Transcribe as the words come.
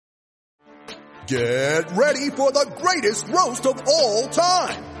Get ready for the greatest roast of all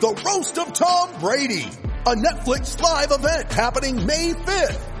time. The Roast of Tom Brady. A Netflix live event happening May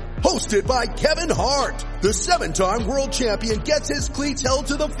 5th. Hosted by Kevin Hart. The 7-time world champion gets his cleats held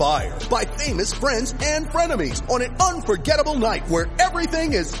to the fire by famous friends and frenemies on an unforgettable night where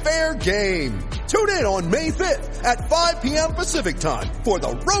everything is fair game. Tune in on May 5th at 5 p.m. Pacific time for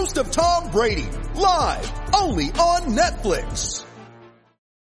the Roast of Tom Brady. Live only on Netflix.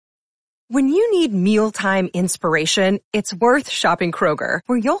 When you need mealtime inspiration, it's worth shopping Kroger,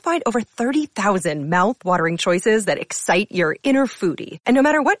 where you'll find over 30,000 mouth-watering choices that excite your inner foodie. And no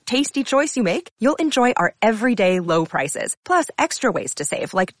matter what tasty choice you make, you'll enjoy our everyday low prices, plus extra ways to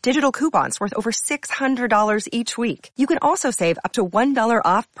save, like digital coupons worth over $600 each week. You can also save up to $1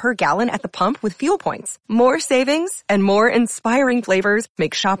 off per gallon at the pump with fuel points. More savings and more inspiring flavors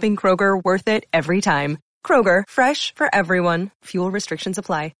make shopping Kroger worth it every time. Kroger, fresh for everyone. Fuel restrictions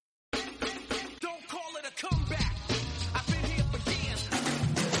apply.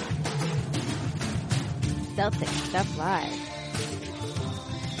 Celtic Stuff Live.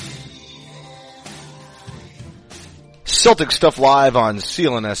 Celtic Stuff Live on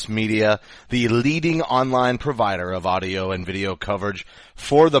CLNS Media, the leading online provider of audio and video coverage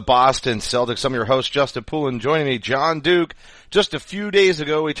for the Boston Celtics. I'm your host, Justin Poulin. Joining me, John Duke. Just a few days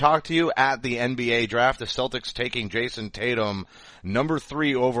ago, we talked to you at the NBA draft. The Celtics taking Jason Tatum, number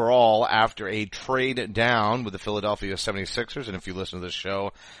 3 overall, after a trade down with the Philadelphia 76ers. And if you listen to this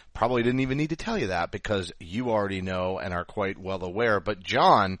show, probably didn't even need to tell you that because you already know and are quite well aware. But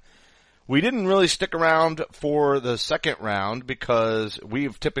John, we didn't really stick around for the second round because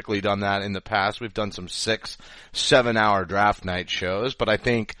we've typically done that in the past. We've done some 6-7 hour draft night shows, but I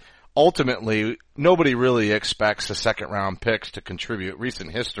think ultimately nobody really expects the second round picks to contribute.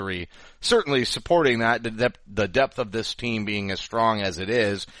 Recent history certainly supporting that, the depth of this team being as strong as it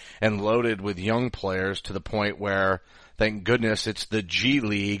is and loaded with young players to the point where, thank goodness, it's the G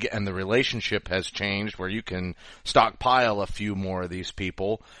League and the relationship has changed where you can stockpile a few more of these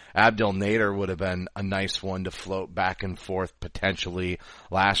people. Abdel Nader would have been a nice one to float back and forth potentially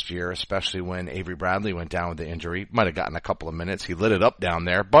last year, especially when Avery Bradley went down with the injury. Might have gotten a couple of minutes. He lit it up down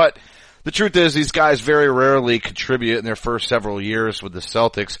there. But the truth is these guys very rarely contribute in their first several years with the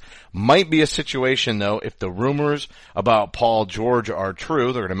Celtics. Might be a situation, though, if the rumors about Paul George are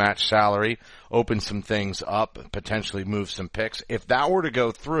true, they're going to match salary, open some things up, potentially move some picks. If that were to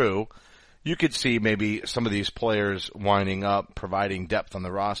go through, you could see maybe some of these players winding up, providing depth on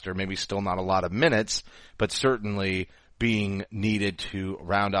the roster, maybe still not a lot of minutes, but certainly being needed to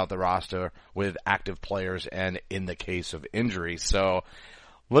round out the roster with active players and in the case of injury. So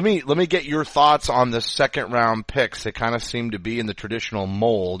let me get your thoughts on the second round picks. They kind of seem to be in the traditional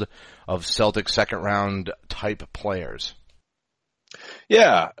mold of Celtic second round type players.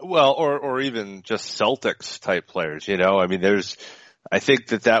 Yeah, well, or even just Celtics type players, you know. I mean, I think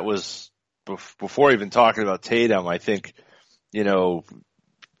that was before even talking about Tatum. I think, you know,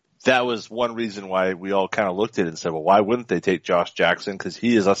 that was one reason why we all kind of looked at it and said, well, why wouldn't they take Josh Jackson? Because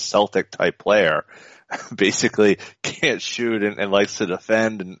he is a Celtic type player. Basically can't shoot and likes to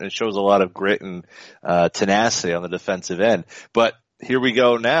defend and shows a lot of grit and tenacity on the defensive end. But here we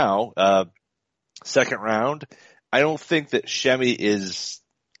go now, second round. I don't think that Shemi is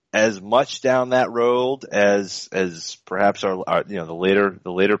as much down that road as perhaps our you know,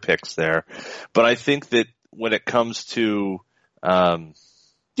 the later picks there. But I think that when it comes to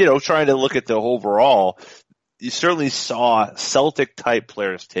you know, trying to look at the overall, you certainly saw Celtic type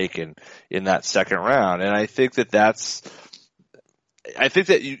players taken in that second round. And I think that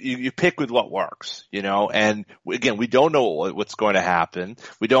you pick with what works, you know, and again, we don't know what's going to happen.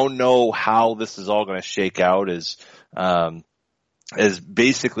 We don't know how this is all going to shake out as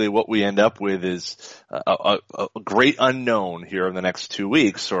basically what we end up with is a great unknown here in the next 2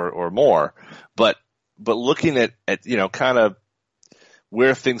 weeks or more. But looking at, you know, kind of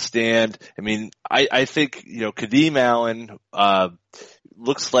where things stand, I mean, I think, you know, Kadeem Allen,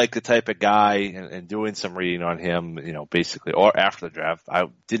 looks like the type of guy and doing some reading on him, you know, basically, or after the draft. I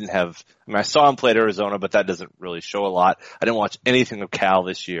saw him play at Arizona, but that doesn't really show a lot. I didn't watch anything of Cal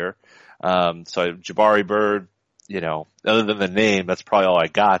this year. So Jabari Bird, you know, other than the name, that's probably all I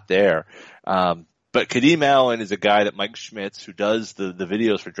got there. But Kadeem Allen is a guy that Mike Schmitz, who does the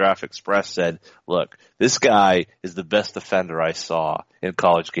videos for Draft Express, said, look, this guy is the best defender I saw in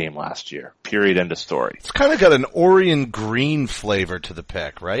College Game last year. Period. End of story. It's kind of got an Orion Green flavor to the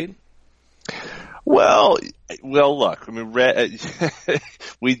pick, right? Well, look, I mean,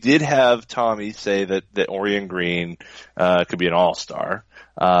 we did have Tommy say that Orion Green, could be an all-star.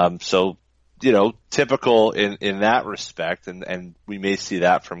 So typical in that respect, and we may see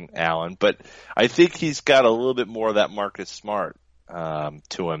that from Allen. But I think he's got a little bit more of that Marcus Smart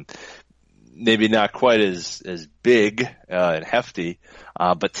to him. Maybe not quite as big and hefty,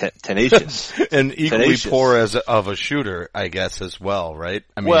 but tenacious and equally tenacious. Poor of a shooter, I guess, as well, right?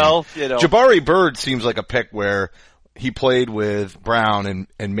 I mean, Jabari Bird seems like a pick where he played with Brown,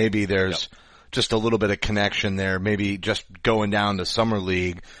 and maybe there's just a little bit of connection there. Maybe just going down to summer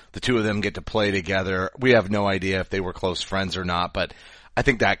league, the two of them get to play together. We have no idea if they were close friends or not, but I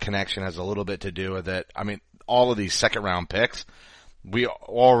think that connection has a little bit to do with it. I mean, all of these second round picks, we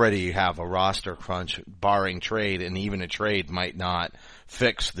already have a roster crunch, barring trade, and even a trade might not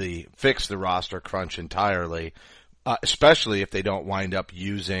fix the roster crunch entirely, especially if they don't wind up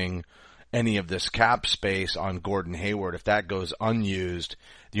using any of this cap space on Gordon Hayward. If that goes unused,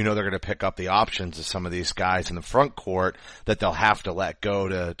 they're going to pick up the options of some of these guys in the front court that they'll have to let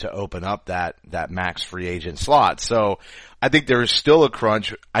go to open up that max free agent slot. So I think there is still a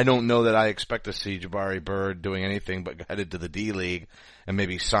crunch. I don't know that I expect to see Jabari Bird doing anything but headed to the D League and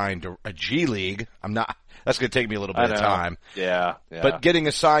maybe signed to a G League. That's going to take me a little bit of time. Yeah. But getting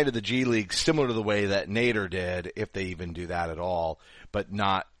assigned to the G League, similar to the way that Nader did, if they even do that at all, but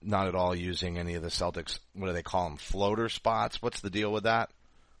not at all using any of the Celtics, what do they call them, floater spots? What's the deal with that?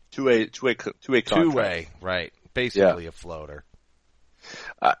 Two-way contract. Two-way, right. Basically a floater.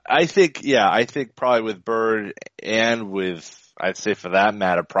 I think probably with Bird and with, I'd say for that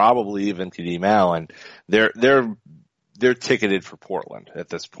matter, probably even T.D. Allen, they're ticketed for Portland at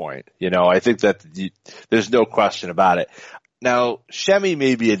this point. I think that there's no question about it. Now, Shemi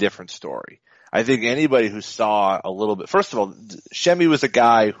may be a different story. I think anybody who saw a little bit, first of all, Shemi was a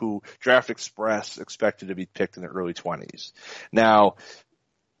guy who Draft Express expected to be picked in the early 20s. Now,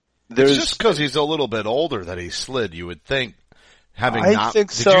 it's just because he's a little bit older that he slid, you would think. Did you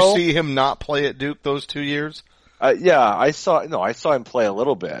see him not play at Duke those 2 years? I saw him play a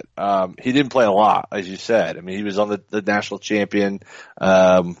little bit. He didn't play a lot, as you said. I mean, he was on the national champion,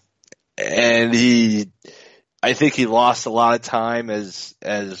 and I think he lost a lot of time as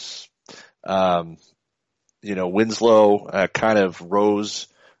Winslow kind of rose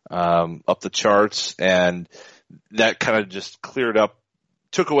up the charts, and that kind of just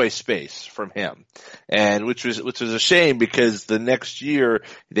took away space from him, and which was a shame, because the next year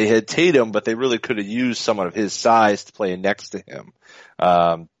they had Tatum, but they really could have used someone of his size to play next to him.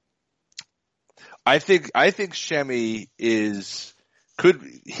 I think Shemi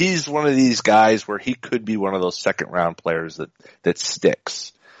he's one of these guys where he could be one of those second round players that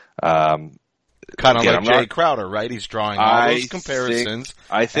sticks. Kind of like Jay Crowder, right? He's drawing all those comparisons.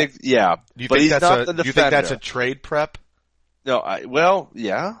 I think, yeah. Do you think that's a trade prep? No,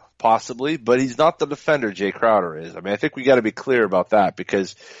 yeah, possibly, but he's not the defender Jay Crowder is. I mean, I think we got to be clear about that,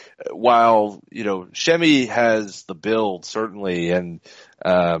 because while, Shemi has the build, certainly, and,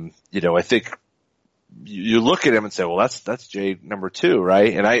 I think you look at him and say, well, that's Jay number 2,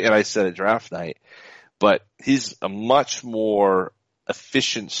 right? And I said at draft night, but he's a much more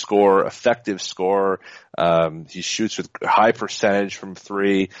efficient scorer, effective scorer. He shoots with high percentage from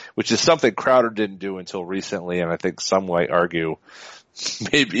 3, which is something Crowder didn't do until recently, and I think some might argue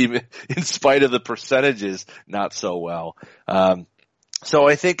maybe even in spite of the percentages, not so well. So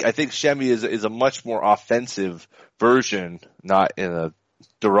I think Shemi is a much more offensive version, not in a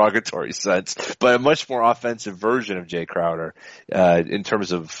derogatory sense, but a much more offensive version of Jay Crowder in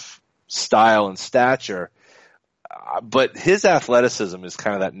terms of style and stature. But his athleticism is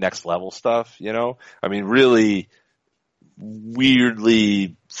kind of that next level stuff, I mean, really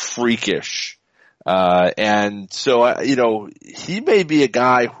weirdly freakish. And so, he may be a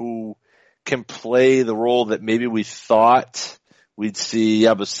guy who can play the role that maybe we thought we'd see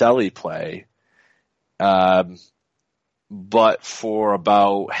Yabusele play, but for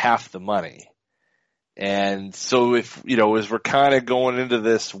about half the money. And so if, as we're kind of going into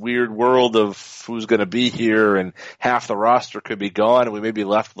this weird world of who's going to be here and half the roster could be gone, and we may be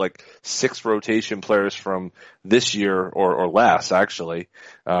left with like 6 rotation players from this year or less, actually.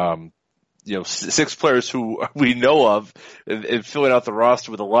 6 players who we know of and filling out the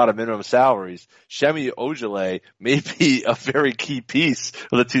roster with a lot of minimum salaries. Shemi Ojeleye may be a very key piece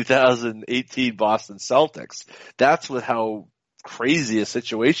of the 2018 Boston Celtics. That's how crazy a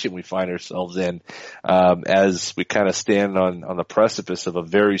situation we find ourselves in, as we kind of stand on the precipice of a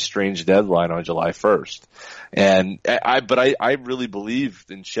very strange deadline on July 1st. And I really believe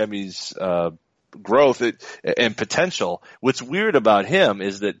in Shemi's, growth and potential. What's weird about him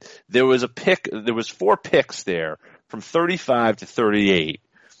is that there was 4 picks there from 35 to 38,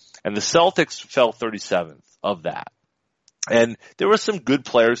 and the Celtics fell 37th of that. And there were some good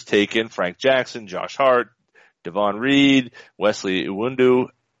players taken: Frank Jackson, Josh Hart, Devon Reed, Wesley Iwundu,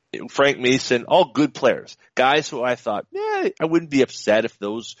 Frank Mason, all good players. Guys who I thought, I wouldn't be upset if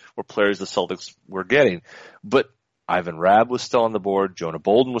those were players the Celtics were getting. But Ivan Rabb was still on the board, Jonah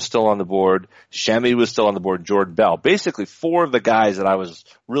Bolden was still on the board, Shemi was still on the board, and Jordan Bell. Basically 4 of the guys that I was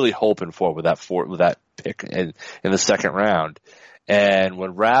really hoping for with that pick in the second round. And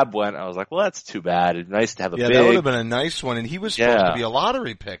when Rabb went, I was like, well, that's too bad. It's nice to have a big. Yeah, that would have been a nice one. And he was supposed to be a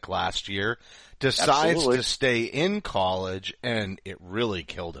lottery pick last year. Decides to stay in college, and it really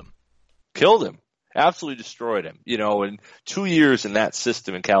killed him. Killed him. Absolutely destroyed him. You know, in 2 years in that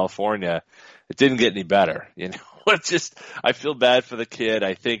system in California, it didn't get any better. You know, I feel bad for the kid.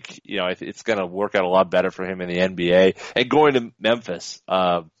 I think, you know, it's going to work out a lot better for him in the NBA. And going to Memphis,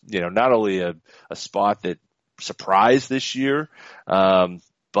 you know, not only a spot that surprised this year,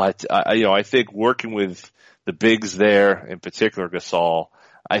 but, you know, I think working with the bigs there, in particular Gasol,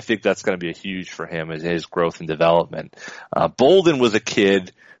 I think that's going to be huge for him as his growth and development. Bolden was a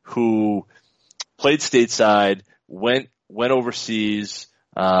kid who played stateside, went overseas,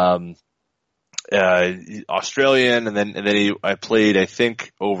 Australian, and then I played, I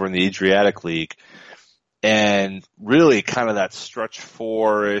think, over in the Adriatic League, and really kind of that stretch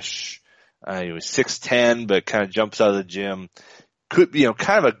 4-ish. He was 6'10", but kind of jumps out of the gym. Could be, you know,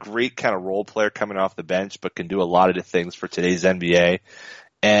 kind of a great kind of role player coming off the bench, but can do a lot of the things for today's NBA.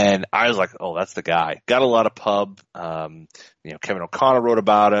 And I was like, oh, that's the guy. Got a lot of pub. You know, Kevin O'Connor wrote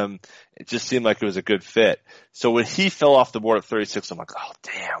about him. It just seemed like it was a good fit. So when he fell off the board at 36, I'm like, oh,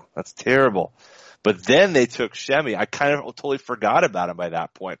 damn, that's terrible. But then they took Shemi. I kind of totally forgot about him by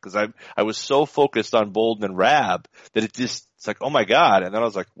that point because I was so focused on Bolden and Rabb that it's like, oh my God. And then I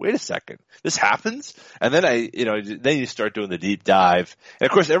was like, wait a second, this happens? And then then you start doing the deep dive. And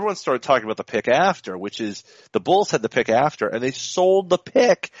of course, everyone started talking about the pick after, which is the Bulls had the pick after and they sold the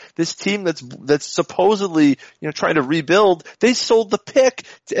pick. This team that's supposedly, you know, trying to rebuild, they sold the pick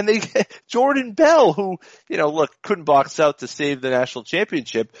and Jordan Bell, who, you know, look, couldn't box out to save the national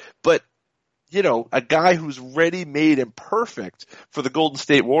championship, but you know, a guy who's ready, made, and perfect for the Golden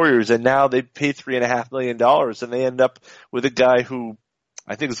State Warriors, and now they pay $3.5 million, and they end up with a guy who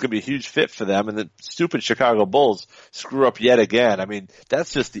I think is going to be a huge fit for them, and the stupid Chicago Bulls screw up yet again. I mean,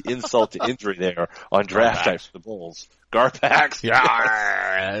 that's just the insult to injury there on draft night for the Bulls. Garpax.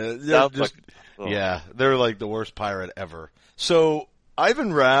 Yeah, they're like the worst pirate ever. So,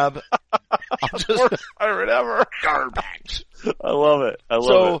 Ivan Rabb. Worst pirate ever. Garpax. I love it. I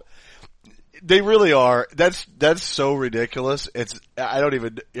love it. They really are. That's so ridiculous. How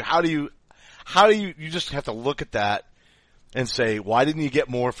do you just have to look at that and say, why didn't you get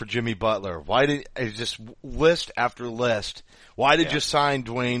more for Jimmy Butler? Why didn't just list after list? Why did you sign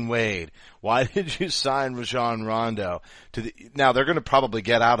Dwayne Wade? Why did you sign Rajon Rondo? Now they're going to probably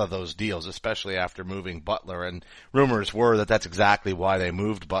get out of those deals, especially after moving Butler. And rumors were that that's exactly why they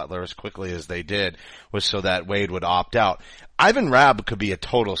moved Butler as quickly as they did, was so that Wade would opt out. Ivan Rabb could be a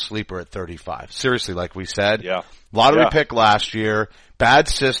total sleeper at 35. Seriously, like we said. Yeah. Lottery pick last year. Bad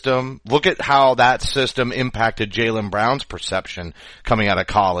system. Look at how that system impacted Jaylen Brown's perception coming out of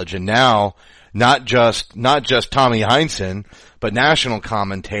college. And now, not just Tommy Heinsohn, but national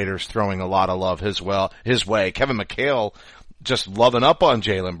commentators throwing a lot of love his way. Kevin McHale just loving up on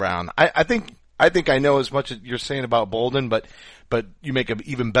Jaylen Brown. I think I know as much as you're saying about Bolden, but you make an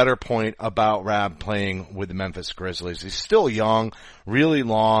even better point about Rabb playing with the Memphis Grizzlies. He's still young, really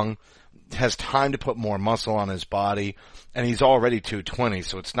long, has time to put more muscle on his body, and he's already 220,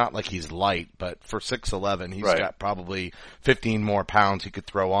 so it's not like he's light, but for 6'11", he's got probably 15 more pounds he could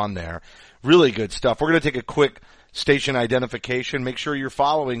throw on there. Really good stuff. We're going to take a quick station identification. Make sure you're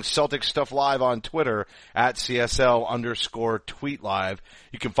following Celtic Stuff Live on Twitter at CSL_tweet live.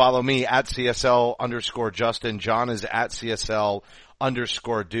 You can follow me at CSL_Justin. John is at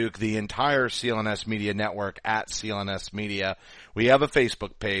CSL_Duke. The entire CLNS Media Network at CLNS Media. We have a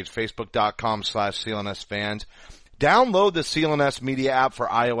Facebook page, facebook.com/CLNS fans. Download the CLNS Media app for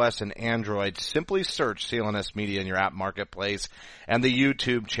iOS and Android. Simply search CLNS Media in your app marketplace, and the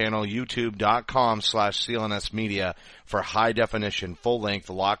YouTube channel, youtube.com/CLNS Media, for high definition, full length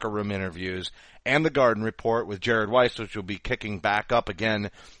locker room interviews, and the Garden Report with Jared Weiss, which will be kicking back up again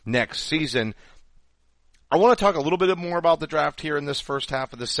next season. I want to talk a little bit more about the draft here in this first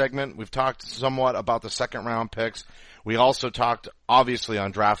half of the segment. We've talked somewhat about the second round picks. We also talked, obviously,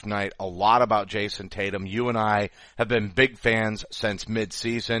 on draft night a lot about Jason Tatum. You and I have been big fans since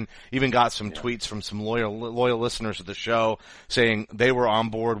mid-season. Even got some tweets from some loyal listeners of the show saying they were on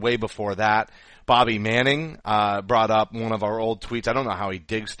board way before that. Bobby Manning brought up one of our old tweets. I don't know how he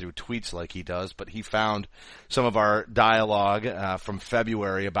digs through tweets like he does, but he found some of our dialogue from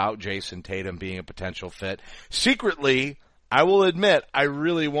February about Jason Tatum being a potential fit. Secretly, I will admit, I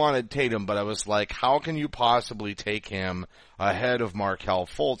really wanted Tatum, but I was like, how can you possibly take him ahead of Markelle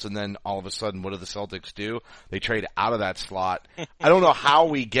Fultz? And then all of a sudden, what do the Celtics do? They trade out of that slot. I don't know how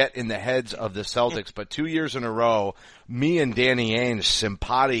we get in the heads of the Celtics, but 2 years in a row, me and Danny Ainge,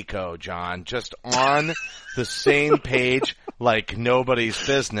 simpatico, John, just on the same page like nobody's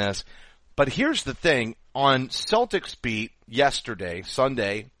business. But here's the thing. On Celtics Beat yesterday,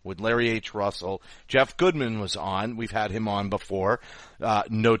 Sunday, with Larry H. Russell, Jeff Goodman was on. We've had him on before,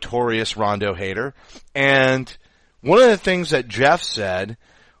 notorious Rondo hater. And one of the things that Jeff said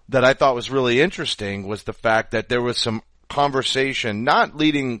that I thought was really interesting was the fact that there was some conversation, not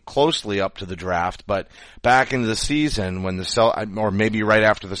leading closely up to the draft, but back into the season when or maybe right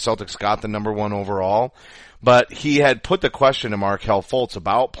after the Celtics got the number 1 overall. But he had put the question to Markelle Fultz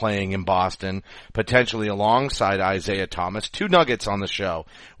about playing in Boston, potentially alongside Isaiah Thomas. 2 nuggets on the show.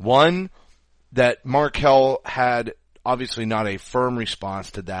 One, that Markelle had obviously not a firm response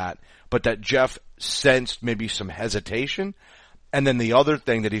to that, but that Jeff sensed maybe some hesitation. And then the other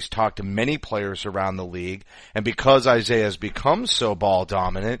thing that he's talked to many players around the league, and because Isaiah has become so ball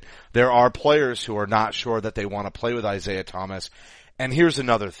dominant, there are players who are not sure that they want to play with Isaiah Thomas. And here's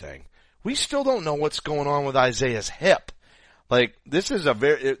another thing. We still don't know what's going on with Isaiah's hip. Like, this is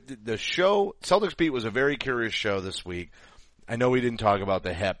the show, Celtics Beat was a very curious show this week. I know we didn't talk about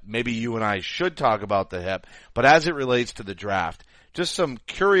the hip. Maybe you and I should talk about the hip. But as it relates to the draft, just some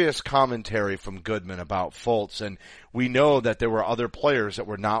curious commentary from Goodman about Fultz. And we know that there were other players that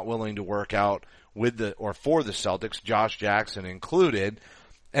were not willing to work out with for the Celtics, Josh Jackson included.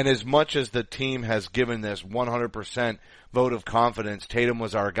 And as much as the team has given this 100% vote of confidence, Tatum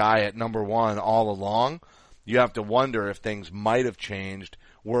was our guy at number 1 all along, you have to wonder if things might have changed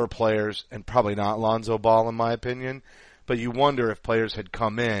were players, and probably not Lonzo Ball in my opinion, but you wonder if players had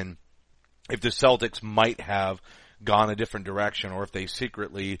come in, if the Celtics might have gone a different direction, or if they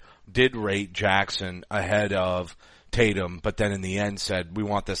secretly did rate Jackson ahead of Tatum, but then in the end said, we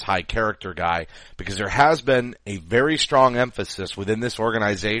want this high character guy, because there has been a very strong emphasis within this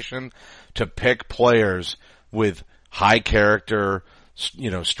organization to pick players with high character,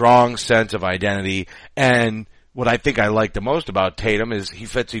 strong sense of identity. And what I think I like the most about Tatum is he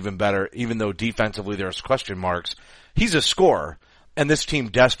fits even better, even though defensively there's question marks. He's a scorer, and this team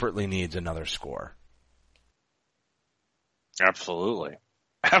desperately needs another scorer. Absolutely.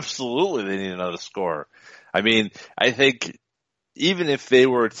 Absolutely they need another scorer. I mean, I think even if they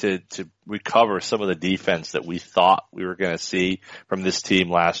were to recover some of the defense that we thought we were going to see from this team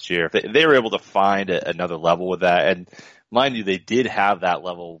last year, if they were able to find another level with that, and mind you, they did have that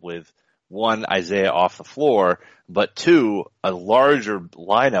level with, 1, Isaiah off the floor, but 2, a larger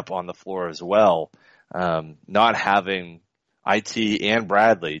lineup on the floor as well, not having IT and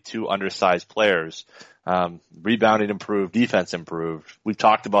Bradley, 2 undersized players. Rebounding improved, defense improved. We've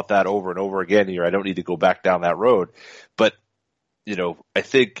talked about that over and over again here. I don't need to go back down that road. But, I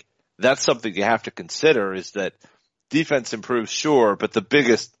think that's something you have to consider is that defense improves, sure, but the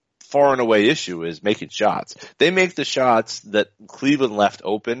biggest far and away issue is making shots. They make the shots that Cleveland left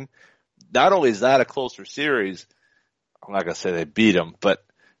open. Not only is that a closer series, I'm not going to say they beat them, but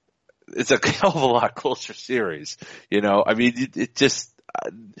it's a hell of a lot closer series. I mean, it just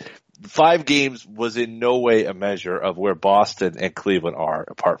 5 games was in no way a measure of where Boston and Cleveland are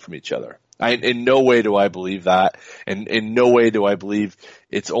apart from each other. In no way do I believe that, and in no way do I believe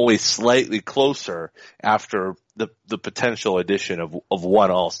it's only slightly closer after the potential addition of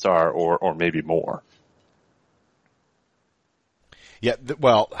 1 All-Star or maybe more. Yeah,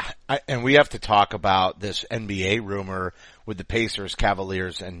 and we have to talk about this NBA rumor with the Pacers,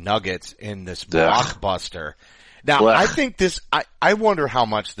 Cavaliers, and Nuggets in this blockbuster. Now, I think I wonder how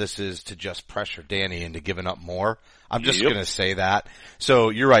much this is to just pressure Danny into giving up more. I'm just going to say that. So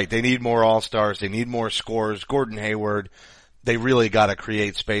you're right. They need more All-Stars. They need more scores. Gordon Hayward, they really got to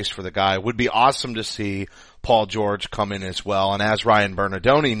create space for the guy. It would be awesome to see Paul George come in as well. And as Ryan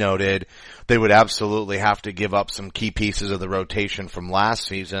Bernardoni noted, they would absolutely have to give up some key pieces of the rotation from last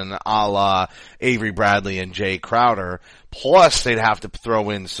season, a la Avery Bradley and Jay Crowder. Plus, they'd have to throw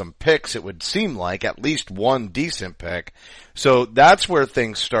in some picks, it would seem like, at least 1 decent pick. So that's where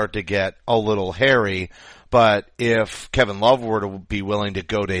things start to get a little hairy. But if Kevin Love were to be willing to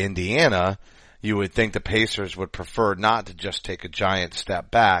go to Indiana, you would think the Pacers would prefer not to just take a giant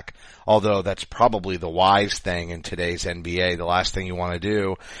step back, although that's probably the wise thing in today's NBA. The last thing you want to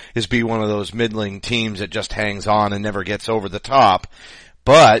do is be one of those middling teams that just hangs on and never gets over the top.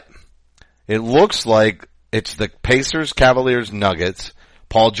 But it looks like it's the Pacers, Cavaliers, Nuggets,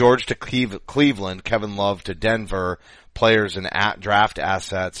 Paul George to Cleveland, Kevin Love to Denver, players and draft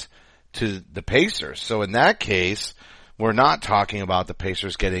assets to the Pacers. So in that case, we're not talking about the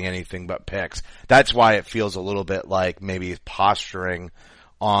Pacers getting anything but picks. That's why it feels a little bit like maybe posturing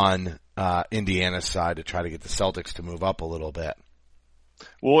on Indiana's side to try to get the Celtics to move up a little bit.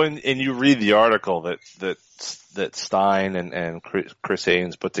 Well, and you read the article that Stein and Chris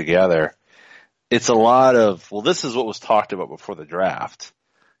Haynes put together. It's a lot of, well, this is what was talked about before the draft.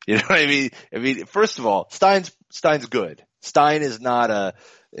 You know what I mean? I mean, first of all, Stein's good. Stein is not a,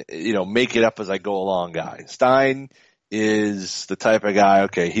 make it up as I go along guy. Stein is the type of guy,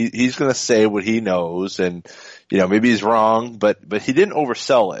 okay, he's going to say what he knows, and, maybe he's wrong, but he didn't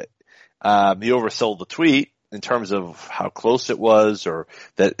oversell it. He oversold the tweet in terms of how close it was, or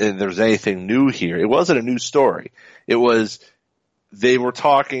that there's anything new here. It wasn't a new story. It was, they were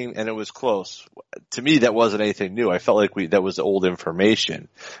talking and it was close. To me, that wasn't anything new. I felt like that was old information.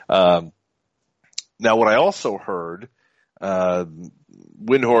 Now what I also heard,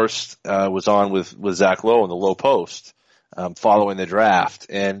 Windhorst, was on with Zach Lowe in the Low Post, following the draft,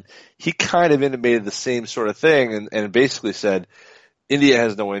 and he kind of intimated the same sort of thing and basically said, India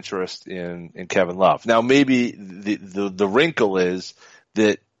has no interest in Kevin Love. Now maybe the wrinkle is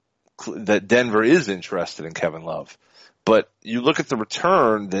that Denver is interested in Kevin Love. But you look at the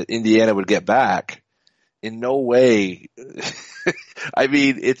return that Indiana would get back, in no way, I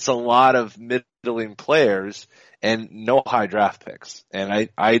mean, it's a lot of middling players and no high draft picks. And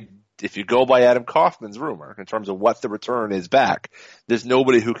if you go by Adam Kaufman's rumor in terms of what the return is back, there's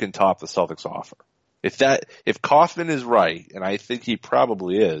nobody who can top the Celtics offer. If Kaufman is right, and I think he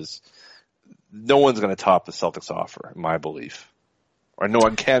probably is, no one's going to top the Celtics offer, in my belief. Or no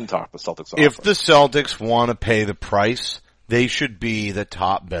one can top the Celtics offer. If the Celtics want to pay the price, they should be the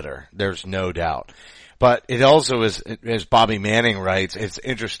top bidder. There's no doubt. But it also is, as Bobby Manning writes, it's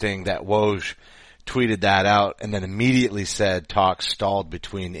interesting that Woj tweeted that out and then immediately said talks stalled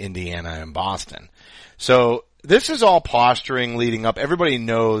between Indiana and Boston. So this is all posturing leading up. Everybody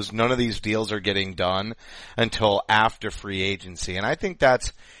knows none of these deals are getting done until after free agency. And I think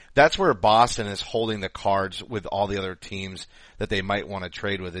that's where Boston is holding the cards with all the other teams that they might want to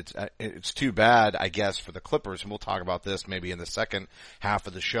trade with. It's too bad, I guess, for the Clippers, and we'll talk about this maybe in the second half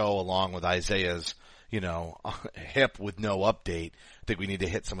of the show along with Isaiah's, hip with no update. I think we need to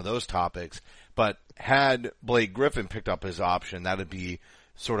hit some of those topics. But had Blake Griffin picked up his option, that would be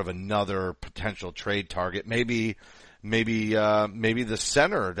sort of another potential trade target. Maybe the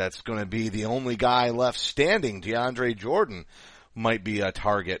center that's going to be the only guy left standing, DeAndre Jordan, might be a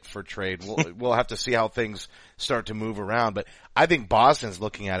target for trade. We'll have to see how things start to move around. But I think Boston's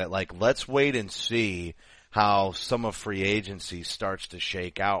looking at it like, let's wait and see how some of free agency starts to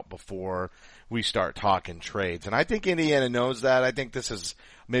shake out before we start talking trades. And I think Indiana knows that. I think this is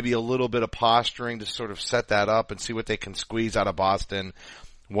maybe a little bit of posturing to sort of set that up and see what they can squeeze out of Boston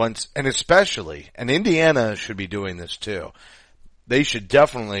once, and especially, and Indiana should be doing this too. They should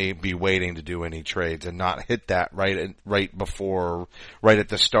definitely be waiting to do any trades and not hit that right at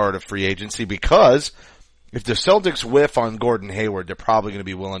the start of free agency, because if the Celtics whiff on Gordon Hayward, they're probably going to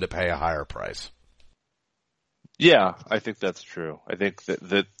be willing to pay a higher price. Yeah, I think that's true. I think that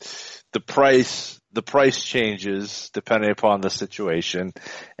the price changes depending upon the situation,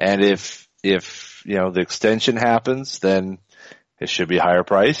 and if the extension happens, then it should be a higher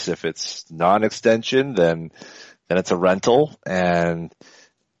price. If it's non-extension, then it's a rental, and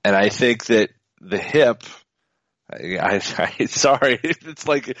I think that the hip, sorry, it's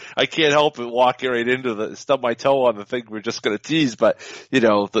like I can't help but walk right into stub my toe on the thing we're just going to tease, but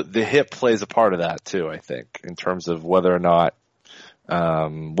the hip plays a part of that too. I think in terms of whether or not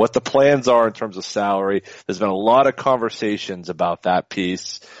what the plans are in terms of salary. There's been a lot of conversations about that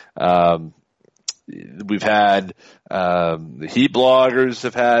piece. We've had the Heat bloggers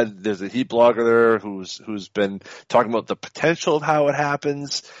there's a Heat blogger there who's been talking about the potential of how it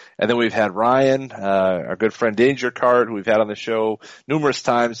happens, and then we've had Ryan, our good friend Danger Cart, who we've had on the show numerous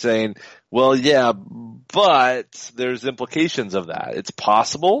times, saying, well, yeah, but there's implications of that. It's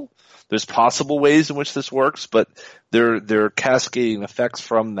possible. There's possible ways in which this works, but there are cascading effects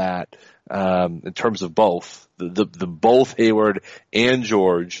from that in terms of both the both Hayward and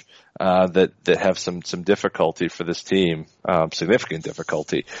George that have some difficulty for this team, significant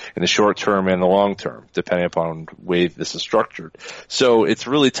difficulty in the short term and the long term, depending upon the way this is structured. So it's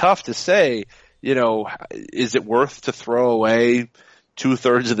really tough to say, is it worth to throw away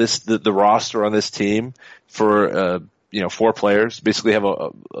 2/3 of the roster on this team for, 4 players? Basically have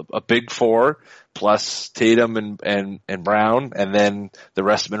a big 4 plus Tatum and Brown, and then the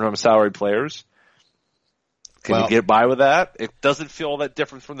rest minimum salary players. Can you get by with that? It doesn't feel all that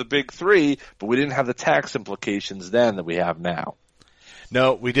different from the big 3, but we didn't have the tax implications then that we have now.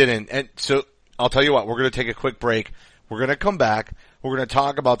 No, we didn't. And so I'll tell you what, we're going to take a quick break. We're going to come back. We're going to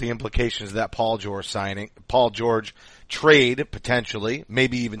talk about the implications of that Paul George trade, potentially,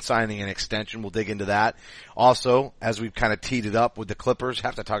 maybe even signing an extension. We'll dig into that. Also, as we've kind of teed it up with the Clippers,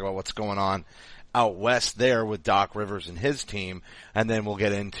 have to talk about what's going on out west there with Doc Rivers and his team, and then we'll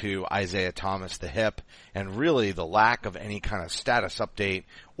get into Isaiah Thomas, the hip, and really the lack of any kind of status update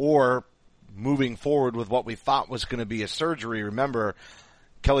or moving forward with what we thought was going to be a surgery. Remember,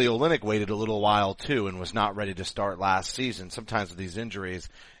 Kelly Olynyk waited a little while too and was not ready to start last season. Sometimes with these injuries,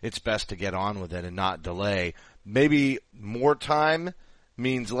 it's best to get on with it and not delay. Maybe more time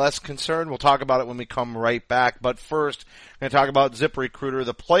means less concern. We'll talk about it when we come right back. But first, I'm going to talk about ZipRecruiter.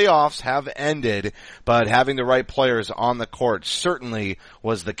 The playoffs have ended, but having the right players on the court certainly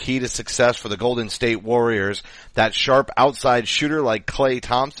was the key to success for the Golden State Warriors. That sharp outside shooter like Klay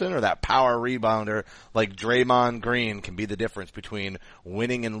Thompson or that power rebounder like Draymond Green can be the difference between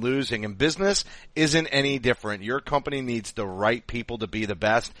winning and losing. And business isn't any different. Your company needs the right people to be the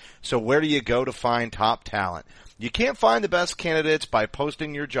best. So where do you go to find top talent? You can't find the best candidates by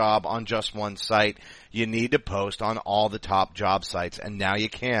posting your job on just one site. You need to post on all the top job sites, and now you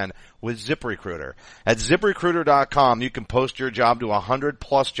can with ZipRecruiter. At ZipRecruiter.com, you can post your job to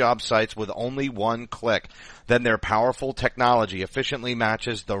 100+ job sites with only one click. Then their powerful technology efficiently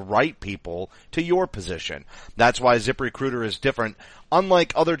matches the right people to your position. That's why ZipRecruiter is different.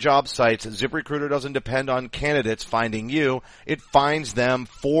 Unlike other job sites, ZipRecruiter doesn't depend on candidates finding you. It finds them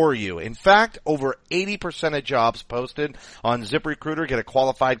for you. In fact, over 80% of jobs posted on ZipRecruiter get a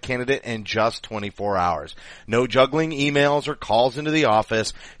qualified candidate in just 24 hours. No juggling emails or calls into the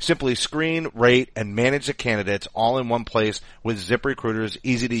office. Simply screen, rate, and manage the candidates all in one place with ZipRecruiter's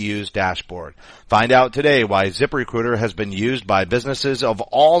easy-to-use dashboard. Find out today why ZipRecruiter has been used by businesses of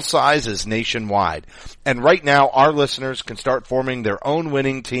all sizes nationwide. And right now, our listeners can start forming their own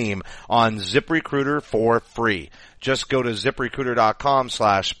winning team on ZipRecruiter for free. Just go to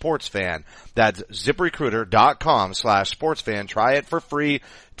ZipRecruiter.com/sportsfan. That's ZipRecruiter.com/sportsfan. Try it for free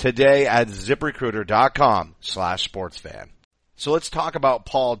today at ZipRecruiter.com/sportsfan. So let's talk about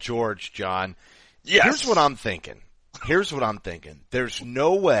Paul George, John. Yes. Here's what I'm thinking. There's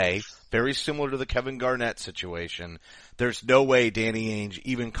no way, very similar to the Kevin Garnett situation, there's no way Danny Ainge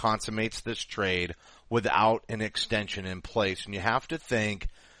even consummates this trade without an extension in place. And you have to think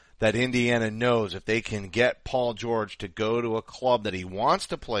that Indiana knows if they can get Paul George to go to a club that he wants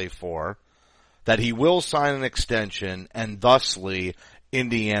to play for, that he will sign an extension, and thusly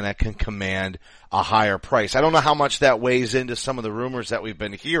Indiana can command a higher price. I don't know how much that weighs into some of the rumors that we've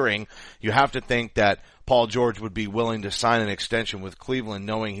been hearing. You have to think that Paul George would be willing to sign an extension with Cleveland,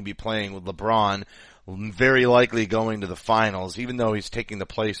 knowing he'd be playing with LeBron, very likely going to the finals, even though he's taking the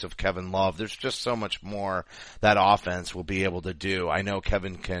place of Kevin Love. There's just so much more that offense will be able to do. I know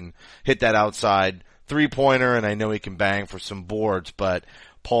Kevin can hit that outside three-pointer, and I know he can bang for some boards, but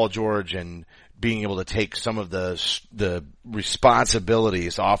Paul George and being able to take some of the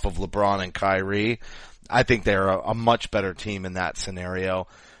responsibilities off of LeBron and Kyrie, I think they're a much better team in that scenario.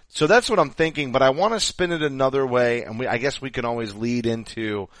 So that's what I'm thinking, but I want to spin it another way, and I guess we can always lead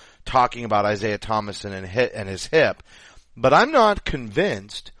into talking about Isaiah Thomas and his hip. But I'm not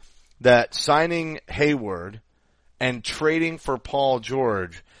convinced that signing Hayward and trading for Paul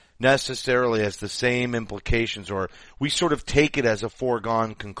George necessarily has the same implications, or we sort of take it as a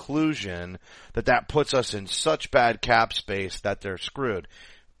foregone conclusion that puts us in such bad cap space that they're screwed.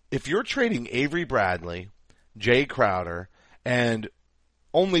 If you're trading Avery Bradley, Jay Crowder, and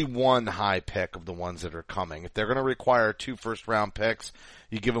only one high pick of the ones that are coming, if they're going to require 2 first-round picks,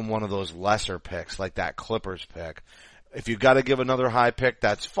 you give them one of those lesser picks, like that Clippers pick. If you've got to give another high pick,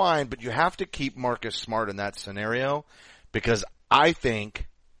 that's fine, but you have to keep Marcus Smart in that scenario, because I think,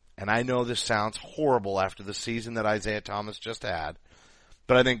 and I know this sounds horrible after the season that Isaiah Thomas just had,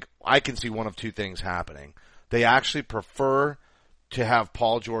 but I think I can see one of two things happening. They actually prefer to have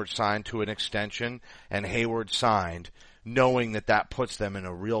Paul George signed to an extension and Hayward signed, knowing that puts them in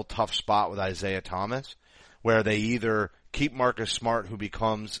a real tough spot with Isaiah Thomas, where they either keep Marcus Smart, who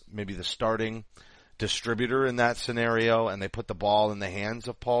becomes maybe the starting distributor in that scenario, and they put the ball in the hands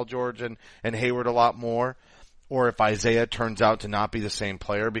of Paul George and Hayward a lot more, or if Isaiah turns out to not be the same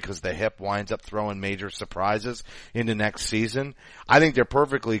player because the hip winds up throwing major surprises into next season, I think they're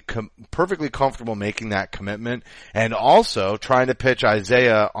perfectly comfortable making that commitment and also trying to pitch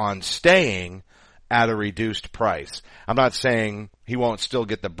Isaiah on staying at a reduced price. I'm not saying he won't still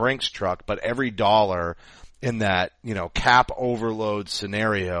get the Brinks truck, but every dollar in that, cap overload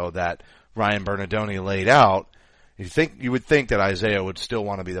scenario that Ryan Bernardoni laid out, you would think that Isaiah would still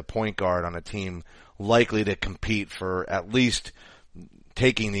want to be the point guard on a team likely to compete for at least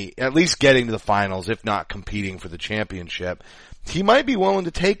getting to the finals, if not competing for the championship. He might be willing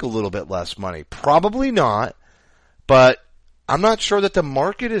to take a little bit less money. Probably not, but I'm not sure that the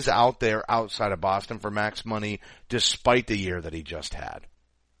market is out there outside of Boston for max money despite the year that he just had.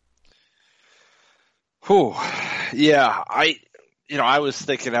 Whew. Yeah, I was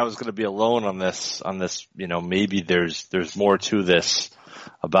thinking I was going to be alone on this, maybe there's more to this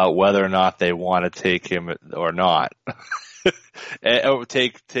about whether or not they want to take him or not.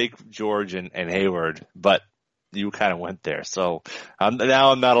 Take George and Hayward, but you kind of went there. So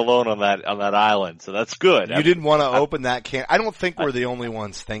now I'm not alone on that island. So that's good. You didn't want to open that can. I don't think we're the only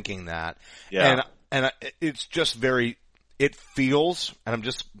ones thinking that. Yeah. And it's just it feels, and I'm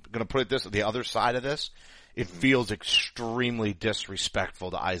just going to put it this, the other side of this, it feels extremely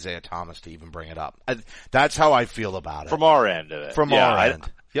disrespectful to Isaiah Thomas to even bring it up. That's how I feel about it. From our end of it. From our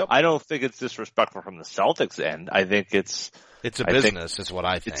end. Yep. I don't think it's disrespectful from the Celtics end. I think it's a business is what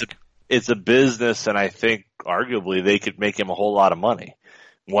I think. It's a business, and I think arguably they could make him a whole lot of money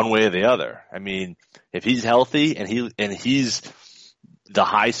one way or the other. I mean, if he's healthy and he's the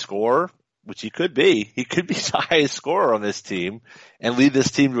high scorer, which he could be the highest scorer on this team and lead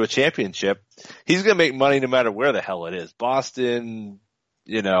this team to a championship. He's going to make money no matter where the hell it is. Boston,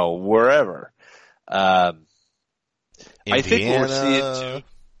 wherever. I think we're seeing too.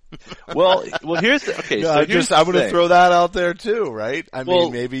 Well, here's the, okay. No, so I'm going to throw that out there too, right? I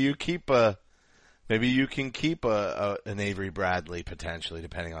mean, maybe you can keep an Avery Bradley potentially,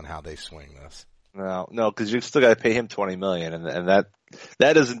 depending on how they swing this. No, because you still got to pay him $20 million, and that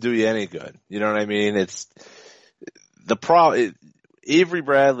doesn't do you any good. You know what I mean? It's the problem. Avery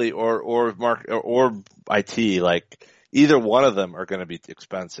Bradley or Mark or IT, like either one of them are going to be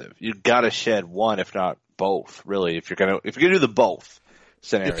expensive. You got to shed one, if not both. Really, if you're gonna do the both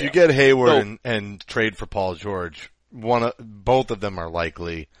scenario. If you get Hayward and trade for Paul George, both of them are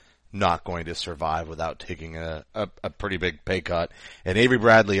likely not going to survive without taking a pretty big pay cut. And Avery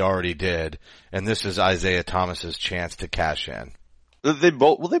Bradley already did, and this is Isaiah Thomas's chance to cash in. They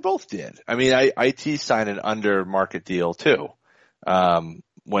both did. I mean, IT signed an under market deal too.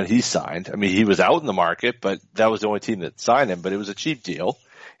 When he signed, I mean, he was out in the market, but that was the only team that signed him, but it was a cheap deal.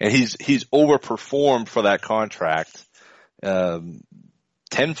 And he's overperformed for that contract,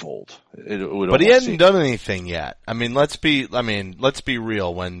 tenfold. But he hasn't done anything yet. I mean, let's be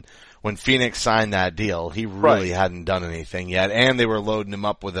real. When Phoenix signed that deal, he really hadn't done anything yet, and they were loading him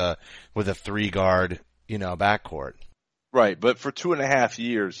up with a 3-guard, backcourt. Right, but for 2.5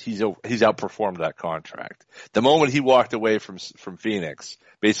 years, he's outperformed that contract. The moment he walked away from Phoenix,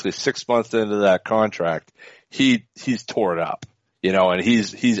 basically 6 months into that contract, he's tore it up, and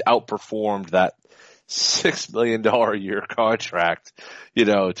he's outperformed that $6 million a year contract,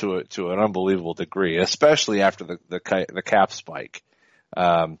 to an unbelievable degree, especially after the cap spike.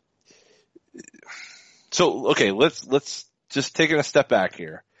 So okay, let's just taking a step back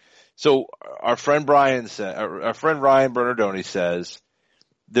here. So our friend Ryan Bernardoni says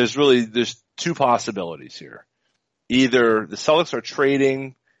there's two possibilities here. Either the Celtics are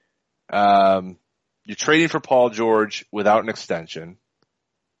trading, you're trading for Paul George without an extension,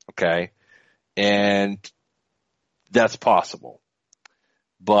 okay, and that's possible,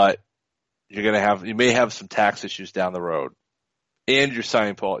 but you may have some tax issues down the road, and you're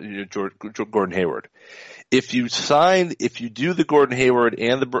signing Gordon Hayward. If you do the Gordon Hayward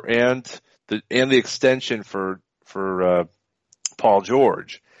and the extension for Paul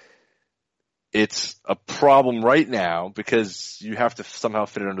George, it's a problem right now because you have to somehow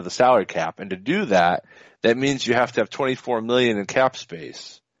fit it under the salary cap, and to do that means you have to have $24 million in cap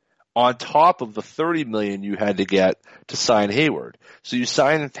space on top of the $30 million you had to get to sign Hayward. So you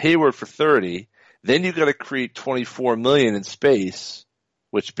sign Hayward for $30, then you got to create $24 million in space,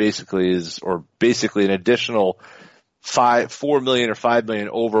 which basically an additional $4 million or $5 million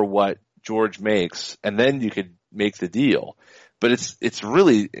over what George makes, and then you could make the deal. But it's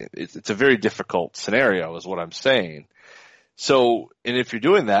a very difficult scenario, is what I'm saying. So, and if you're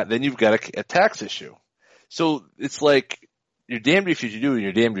doing that, then you've got a tax issue. So it's like you're damned if you do and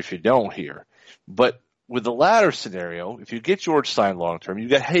you're damned if you don't here. But with the latter scenario, if you get George signed long-term, you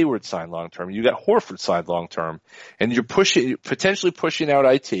get Hayward signed long-term, you got Horford signed long-term, and you're potentially pushing out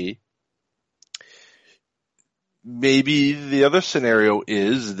IT, maybe the other scenario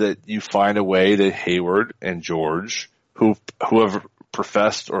is that you find a way that Hayward and George, who have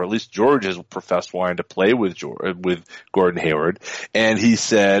professed, or at least George has professed wanting to play with Gordon Hayward, and he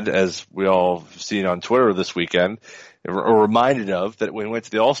said, as we all have seen on Twitter this weekend, or reminded of, that when he went to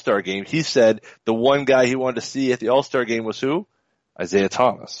the All-Star game, he said the one guy he wanted to see at the All-Star game was who? Isaiah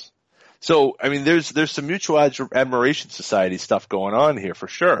Thomas. So, I mean, there's some mutual admiration society stuff going on here for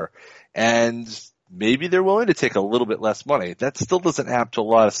sure. And maybe they're willing to take a little bit less money. That still doesn't add to a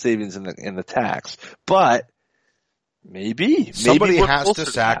lot of savings in the tax. But maybe somebody has closer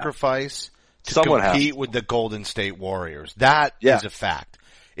to sacrifice to Someone compete with the Golden State Warriors. That is a fact.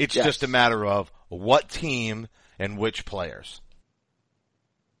 It's just a matter of what team and which players,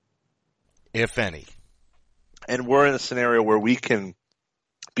 if any. And we're in a scenario where we can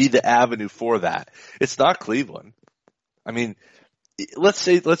be the avenue for that. It's not Cleveland. I mean, let's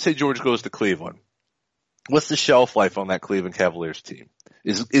say George goes to Cleveland. What's the shelf life on that Cleveland Cavaliers team?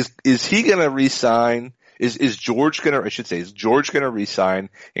 Is he going to re-sign? Is George going to re-sign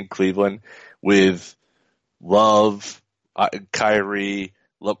in Cleveland with Love, Kyrie,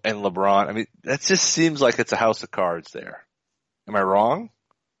 and LeBron? I mean, that just seems like it's a house of cards there. Am I wrong?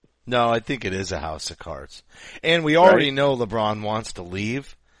 No, I think it is a house of cards. And we already know LeBron wants to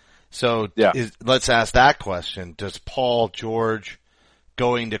leave. So let's ask that question. Does Paul George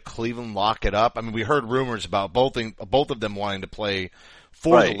going to Cleveland lock it up? I mean, we heard rumors about both of them wanting to play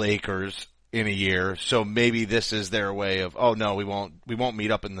for the Lakers in a year. So maybe this is their way of, oh no, we won't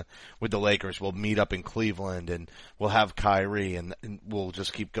meet up with the Lakers. We'll meet up in Cleveland and we'll have Kyrie and we'll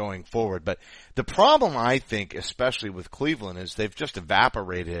just keep going forward. But the problem, I think, especially with Cleveland, is they've just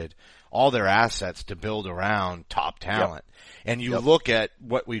evaporated all their assets to build around top talent. Yep. And you look at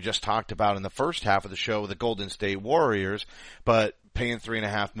what we just talked about in the first half of the show with the Golden State Warriors, but paying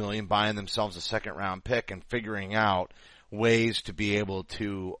 $3.5 million, buying themselves a second round pick and figuring out ways to be able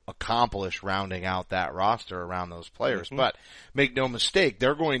to accomplish rounding out that roster around those players. Mm-hmm. But make no mistake,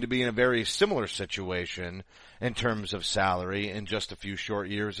 they're going to be in a very similar situation in terms of salary in just a few short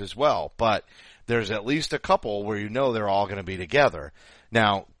years as well. But there's at least a couple where you know they're all going to be together.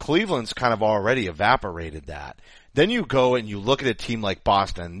 Now, Cleveland's kind of already evaporated that. Then you go and you look at a team like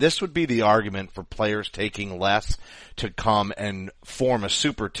Boston. This would be the argument for players taking less to come and form a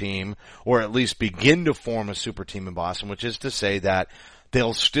super team, or at least begin to form a super team in Boston, which is to say that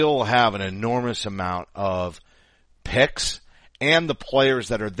they'll still have an enormous amount of picks, and the players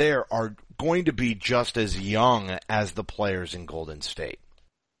that are there are going to be just as young as the players in Golden State.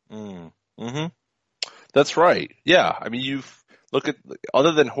 Mm-hmm. That's right. Yeah. I mean, look at,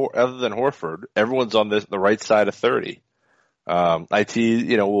 other than Horford, everyone's on the right side of 30.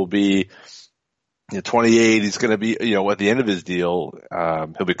 IT, will be 28. He's going to be, at the end of his deal,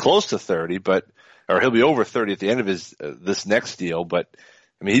 he'll be close to 30, or he'll be over 30 at the end of his, this next deal. But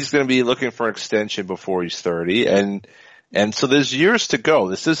I mean, he's going to be looking for an extension before he's 30. And so there's years to go.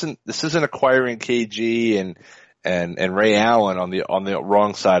 This isn't acquiring KG and Ray Allen on the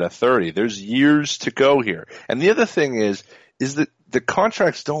wrong side of 30. There's years to go here. And the other thing is that the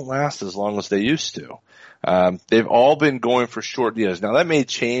contracts don't last as long as they used to. They've all been going for short deals. Now that may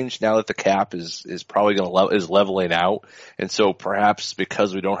change now that the cap is probably is leveling out. And so perhaps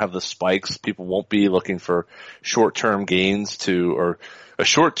because we don't have the spikes, people won't be looking for short-term gains or a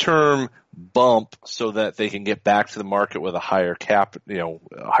short-term bump so that they can get back to the market with a higher cap, a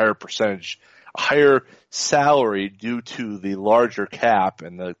higher percentage, a higher salary due to the larger cap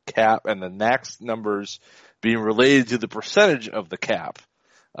and the next numbers being related to the percentage of the cap.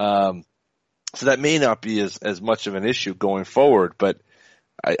 So that may not be as much of an issue going forward, but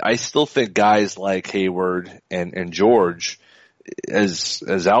I still think guys like Hayward and George, as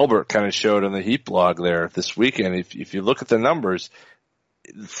Albert kind of showed on the Heat blog there this weekend, if you look at the numbers,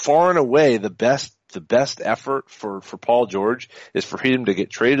 far and away the best effort for Paul George is for him to get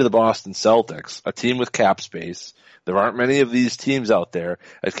traded to the Boston Celtics, a team with cap space. There aren't many of these teams out there.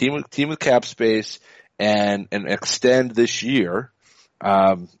 A team with cap space, and extend this year,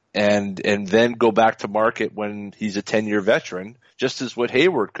 and then go back to market when he's a 10-year veteran, just as what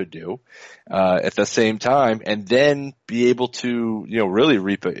Hayward could do, at the same time, and then be able to, really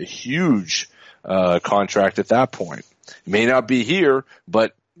reap a huge, contract at that point. May not be here,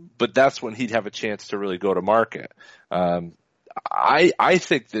 but that's when he'd have a chance to really go to market. I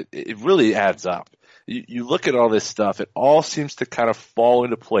think that it really adds up. You look at all this stuff, it all seems to kind of fall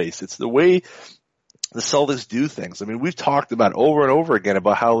into place. It's the way the Celtics do things. I mean, we've talked about over and over again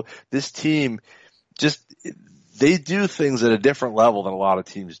about how this team they do things at a different level than a lot of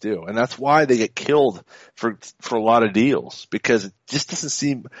teams do. And that's why they get killed for a lot of deals, because it just doesn't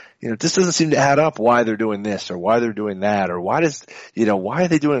seem to add up why they're doing this or why they're doing that, or why are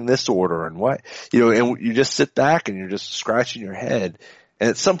they doing it in this order, and why, and you just sit back and you're just scratching your head. And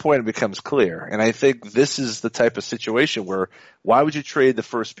at some point it becomes clear. And I think this is the type of situation where, why would you trade the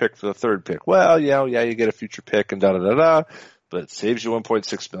first pick for the third pick? Well, yeah, you get a future pick and da-da-da-da, but it saves you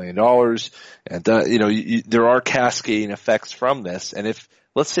 $1.6 million. And, there are cascading effects from this. And if,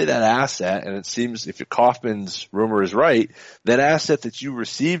 let's say that asset, and it seems if Kaufman's rumor is right, that asset that you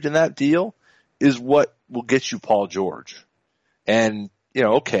received in that deal is what will get you Paul George. And,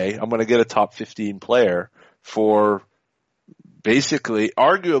 okay, I'm going to get a top 15 player for basically,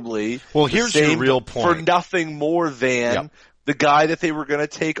 arguably, well, here's your real point. For nothing more than the guy that they were going to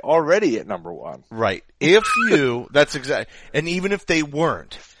take already at number one. Right. That's exactly, and even if they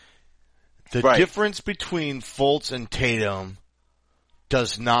weren't, the difference between Fultz and Tatum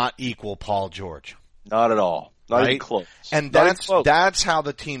does not equal Paul George. Not at all. Not even close. And that's how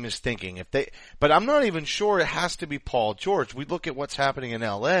the team is thinking. But I'm not even sure it has to be Paul George. We look at what's happening in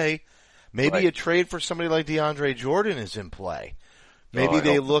LA. Maybe a trade for somebody like DeAndre Jordan is in play. Maybe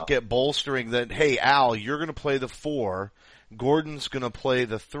they look at bolstering that, hey, Al, you're going to play the 4. Gordon's going to play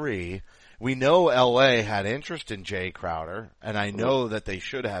the 3. We know LA had interest in Jay Crowder, and I know that they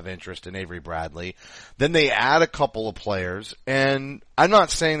should have interest in Avery Bradley. Then they add a couple of players, and I'm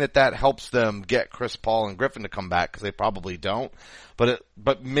not saying that helps them get Chris Paul and Griffin to come back, because they probably don't. But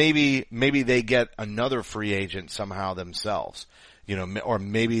maybe they get another free agent somehow themselves. Or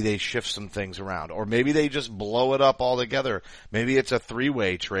maybe they shift some things around, or maybe they just blow it up altogether. Maybe it's a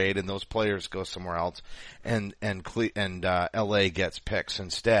 3-way trade and those players go somewhere else, and LA gets picks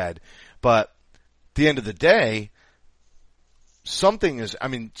instead. But at the end of the day, something is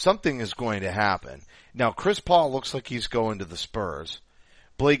going to happen. Now, Chris Paul looks like he's going to the Spurs.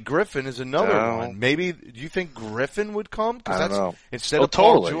 Blake Griffin is another one. Maybe, do you think Griffin would come? I don't know. Instead of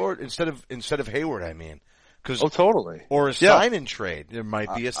Paul George, instead of Hayward, I mean. Totally. Or a sign and trade. There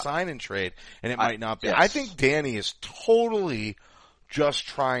might be a sign and trade, and it might not be. Yes. I think Danny is totally just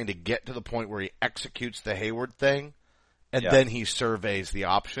trying to get to the point where he executes the Hayward thing, and then he surveys the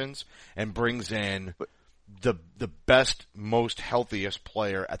options and brings in the best, most healthiest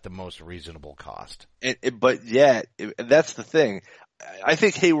player at the most reasonable cost. But that's the thing. I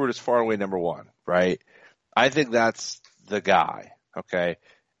think Hayward is far away number one, right? I think that's the guy. Okay.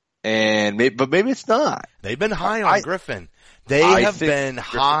 But maybe it's not. They've been high on Griffin. They have been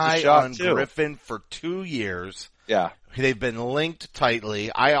high on Griffin for 2 years. Yeah. They've been linked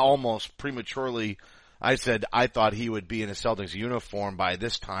tightly. I almost prematurely, I said I thought he would be in a Celtics uniform by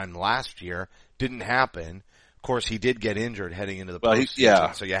this time last year. Didn't happen. Of course, he did get injured heading into the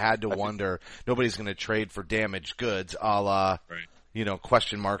postseason, so you had to wonder, nobody's going to trade for damaged goods, a la,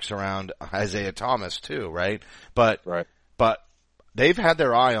 question marks around Isaiah Thomas too, right? But they've had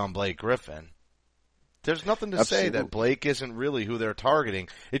their eye on Blake Griffin. There's nothing to say that Blake isn't really who they're targeting.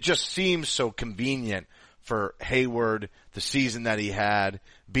 It just seems so convenient for Hayward, the season that he had,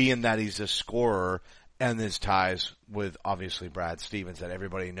 being that he's a scorer, and his ties with, obviously, Brad Stevens that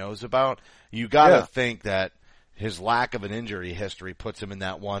everybody knows about. You gotta think that his lack of an injury history puts him in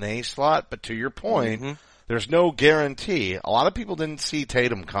that 1A slot, but to your point, there's no guarantee. A lot of people didn't see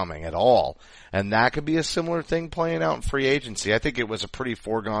Tatum coming at all, and that could be a similar thing playing out in free agency. I think it was a pretty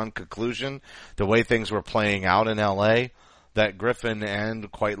foregone conclusion, the way things were playing out in LA, that Griffin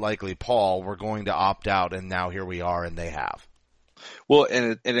and quite likely Paul were going to opt out, and now here we are, and they have. Well,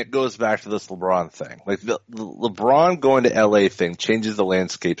 and it goes back to this LeBron thing. Like the LeBron going to LA thing changes the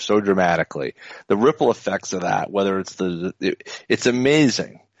landscape so dramatically. The ripple effects of that, whether it's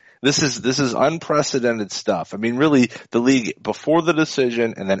amazing. This is unprecedented stuff. I mean, really, the league before the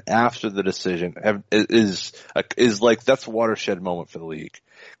decision and then after the decision is like, that's a watershed moment for the league.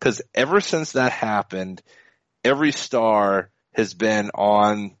 Cause ever since that happened, every star has been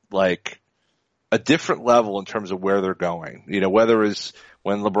on like a different level in terms of where they're going. Whether it's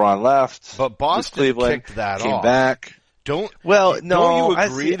when LeBron left, but Boston Cleveland kicked that came off. Don't you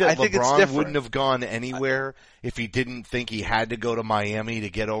agree that LeBron wouldn't have gone anywhere if he didn't think he had to go to Miami to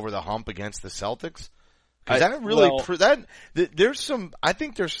get over the hump against the Celtics? Because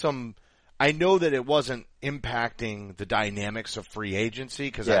I know that it wasn't impacting the dynamics of free agency,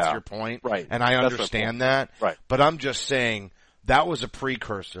 because that's your point. Right. And I understand that. Right. But I'm just saying that was a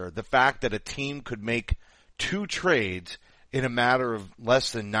precursor. The fact that a team could make 2 trades in a matter of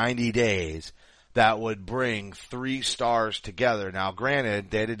less than 90 days, that would bring 3 stars together. Now, granted,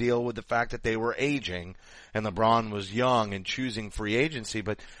 they had to deal with the fact that they were aging and LeBron was young and choosing free agency,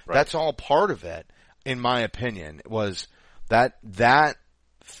 but that's all part of it, in my opinion, was that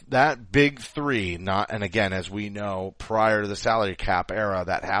big 3, and again, as we know, prior to the salary cap era,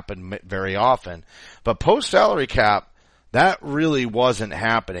 that happened very often. But post salary cap, that really wasn't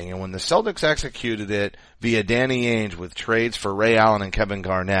happening. And when the Celtics executed it via Danny Ainge with trades for Ray Allen and Kevin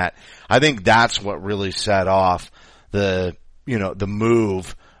Garnett, I think that's what really set off the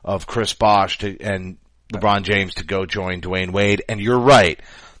move of Chris Bosh and LeBron James to go join Dwayne Wade. And you're right.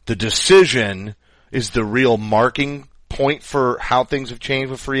 The decision is the real marking point for how things have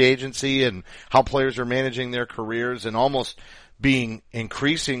changed with free agency and how players are managing their careers and almost being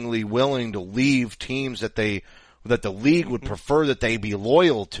increasingly willing to leave teams that the league would prefer that they be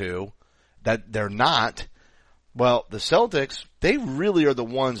loyal to, that they're not. Well, the Celtics, they really are the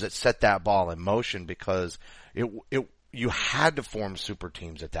ones that set that ball in motion because you had to form super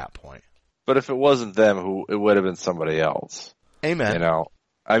teams at that point. But if it wasn't them, it would have been somebody else. Amen. You know,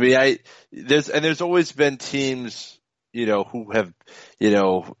 I mean, there's always been teams, you know, who have, you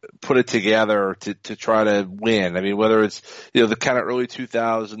know, put it together to try to win. I mean, whether it's, you know, the kind of early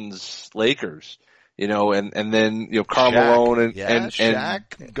 2000s Lakers, you know, and then, you know, Karl Malone and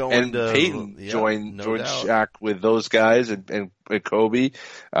Shaq going and to, Peyton joined doubt. Shaq with those guys and Kobe.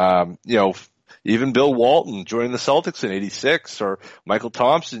 You know, even Bill Walton joining the Celtics in 86 or Michael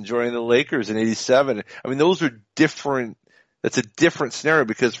Thompson joining the Lakers in 87. I mean, those are different. That's a different scenario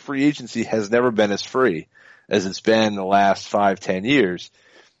because free agency has never been as free as it's been the last 5-10 years.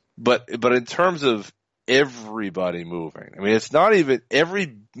 But in terms of everybody moving, I mean, it's not even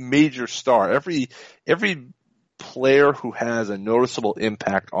every major star, every player who has a noticeable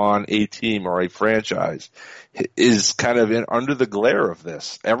impact on a team or a franchise is kind of under the glare of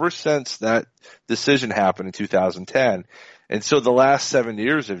this ever since that decision happened in 2010. And so the last 7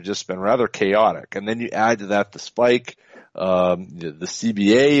 years have just been rather chaotic. And then you add to that the spike, the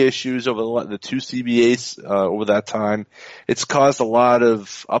CBA issues over the 2 CBAs, over that time. It's caused a lot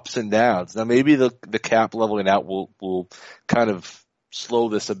of ups and downs. Now maybe the cap leveling out will kind of slow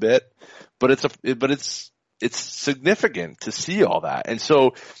this a bit, but it's significant to see all that. And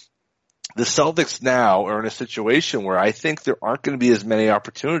so the Celtics now are in a situation where I think there aren't going to be as many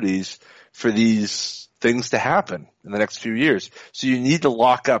opportunities for these things to happen in the next few years. So you need to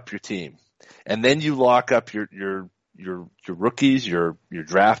lock up your team, and then you lock up your rookies, your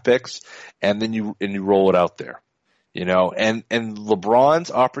draft picks, and then you roll it out there, you know, and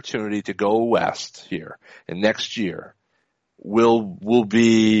LeBron's opportunity to go west here and next year will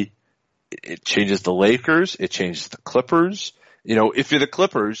be, it changes the Lakers, it changes the Clippers. You know, if you're the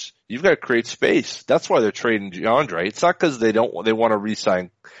Clippers, you've got to create space. That's why they're trading DeAndre. It's not because they want to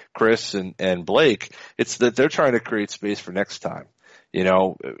re-sign Chris and Blake. It's that they're trying to create space for next time. You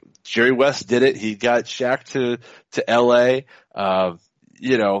know, Jerry West did it. He got Shaq to LA.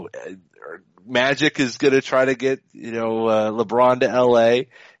 You know, Magic is going to try to get, you know, LeBron to LA.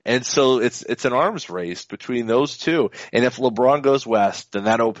 And so it's an arms race between those two. And if LeBron goes west, then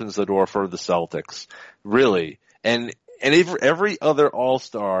that opens the door for the Celtics. Really. And every other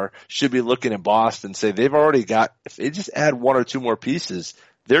all-star should be looking at Boston and say they've already got, if they just add 1 or 2 more pieces,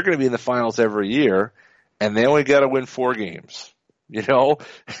 they're going to be in the finals every year, and they only got to win 4 games. You know,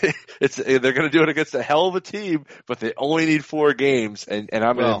 they're going to do it against a hell of a team, but they only need 4 games, and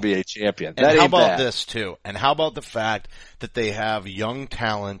I'm an NBA champion. And how about this too? And how about the fact that they have young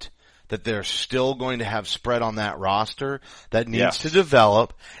talent that they're still going to have spread on that roster that needs to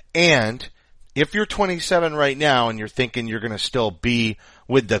develop? And if you're 27 right now and you're thinking you're going to still be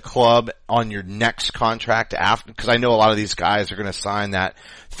with the club on your next contract after, because I know a lot of these guys are going to sign that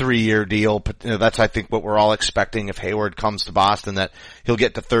 3-year deal. But, you know, that's, I think, what we're all expecting if Hayward comes to Boston, that he'll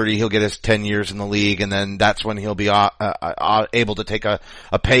get to 30, he'll get his 10 years in the league, and then that's when he'll be able to take a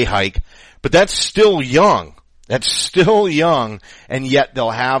pay hike. But that's still young. That's still young, and yet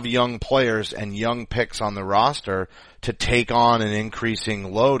they'll have young players and young picks on the roster to take on an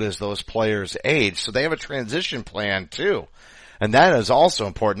increasing load as those players age. So they have a transition plan too. And that is also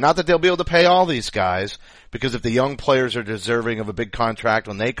important. Not that they'll be able to pay all these guys, because if the young players are deserving of a big contract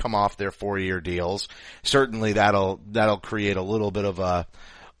when they come off their 4-year deals, certainly that'll create a little bit of a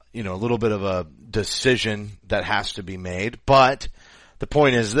decision that has to be made. But the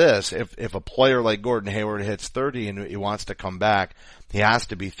point is this, if a player like Gordon Hayward hits 30 and he wants to come back, he has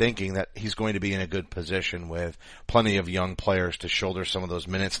to be thinking that he's going to be in a good position with plenty of young players to shoulder some of those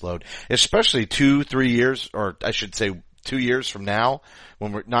minutes load, especially 2-3 years, or I should say 2 years from now,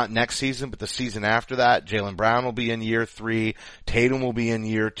 when we're not next season, but the season after that, Jaylen Brown will be in year 3. Tatum will be in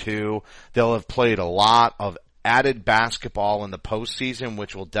year 2. They'll have played a lot of added basketball in the postseason,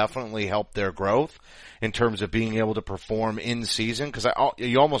 which will definitely help their growth in terms of being able to perform in season. Cause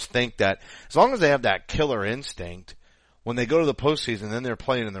you almost think that as long as they have that killer instinct, when they go to the postseason, then they're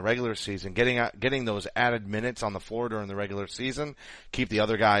playing in the regular season, getting those added minutes on the floor during the regular season, keep the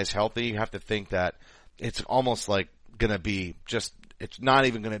other guys healthy. You have to think that it's almost like going to be it's not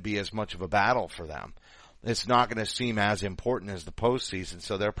even going to be as much of a battle for them. It's not going to seem as important as the postseason.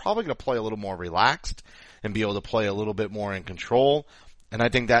 So they're probably going to play a little more relaxed and be able to play a little bit more in control. And I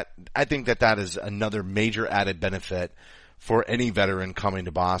think that is another major added benefit for any veteran coming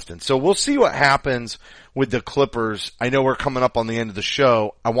to Boston. So we'll see what happens with the Clippers. I know we're coming up on the end of the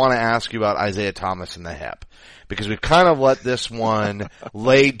show. I want to ask you about Isaiah Thomas and the hip, because we've kind of let this one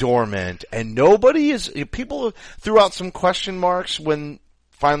lay dormant, and people threw out some question marks when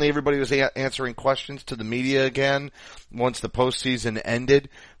finally everybody was answering questions to the media again. Once the postseason ended,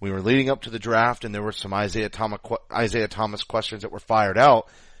 we were leading up to the draft, and there were some Isaiah Thomas questions that were fired out,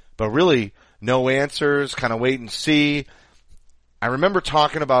 but really no answers, kind of wait and see. I remember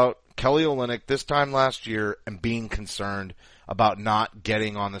talking about Kelly Olynyk this time last year and being concerned about not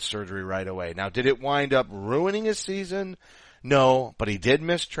getting on the surgery right away. Now, did it wind up ruining his season? No, but he did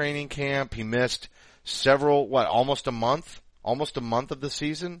miss training camp. He missed almost a month of the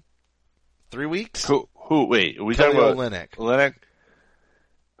season? 3 weeks? Wait, are we Kelly talking about Olynyk? Olynyk?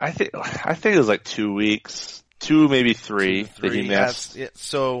 I think it was like 2 weeks, 2 maybe 3 that he missed. Yes.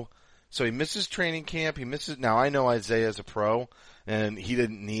 So he misses training camp. Now I know Isaiah's a pro, and he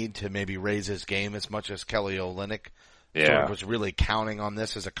didn't need to maybe raise his game as much as Kelly Olynyk sort of was really counting on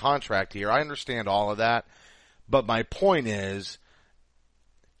this as a contract year. I understand all of that, but my point is,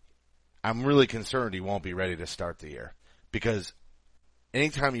 I'm really concerned he won't be ready to start the year, because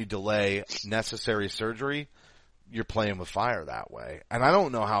anytime you delay necessary surgery, you're playing with fire that way. And I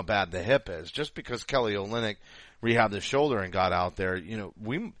don't know how bad the hip is. Just because Kelly Olynyk rehabbed his shoulder and got out there,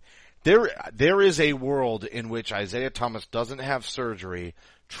 there is a world in which Isaiah Thomas doesn't have surgery,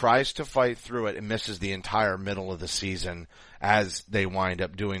 tries to fight through it, and misses the entire middle of the season as they wind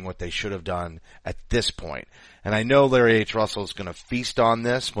up doing what they should have done at this point. And I know Larry H. Russell is going to feast on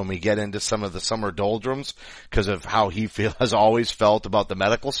this when we get into some of the summer doldrums because of how he has always felt about the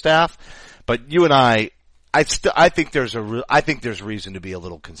medical staff. But you and I think there's reason to be a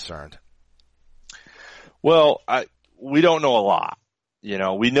little concerned. Well, we don't know a lot.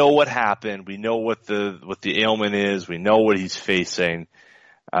 We know what happened. We know what the ailment is. We know what he's facing.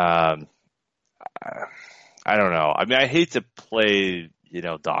 I don't know. I mean, I hate to play,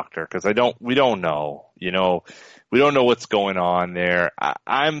 doctor, because we don't know. We don't know what's going on there.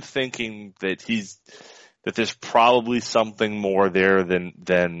 I'm thinking that that there's probably something more there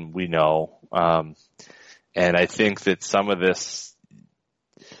than we know. And I think that some of this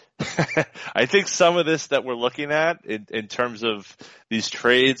that we're looking at in terms of these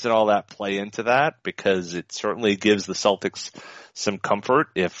trades and all that play into that, because it certainly gives the Celtics some comfort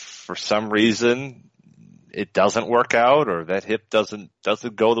if for some reason it doesn't work out, or that hip doesn't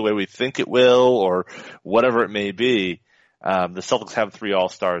go the way we think it will, or whatever it may be. The Celtics have 3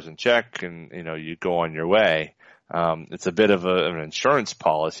 All-Stars in check, and you go on your way. It's a bit of an insurance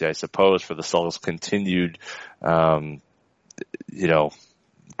policy, I suppose, for the Celtics' continued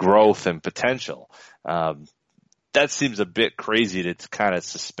growth and potential. That seems a bit crazy to kind of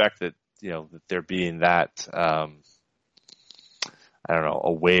suspect that that they're being that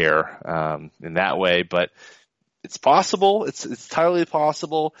aware in that way, but it's possible. It's entirely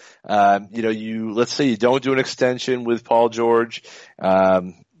possible. Let's say you don't do an extension with Paul George.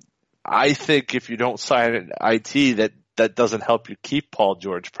 I think if you don't sign an IT, that doesn't help you keep Paul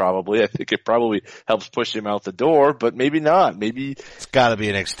George probably. I think it probably helps push him out the door, but maybe not. Maybe it's got to be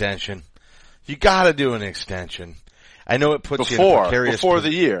an extension. You got to do an extension. I know it puts you in a precarious before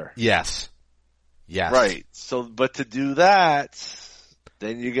the year. Yes. Right. So, but to do that,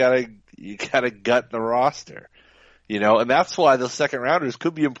 then you gotta gut the roster, and that's why the second rounders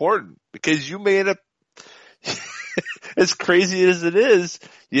could be important, because you may end up, as crazy as it is,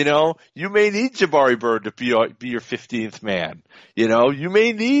 you may need Jabari Bird to be your 15th man. You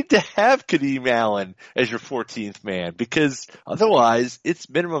may need to have Kadeem Allen as your 14th man, because otherwise it's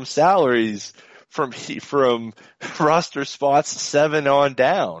minimum salaries from roster spots 7 on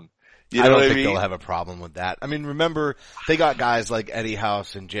down. I don't think they'll have a problem with that. I mean, remember, they got guys like Eddie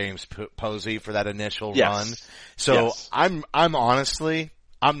House and James Posey for that initial run. So yes. I'm honestly,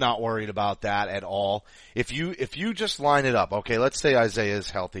 I'm not worried about that at all. If you just line it up, okay, let's say Isaiah is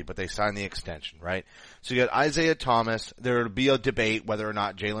healthy, but they sign the extension, right? So you got Isaiah Thomas. There'll be a debate whether or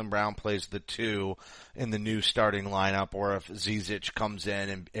not Jaylen Brown plays the 2 in the new starting lineup, or if Zizic comes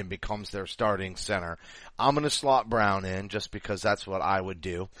in and becomes their starting center. I'm going to slot Brown in just because that's what I would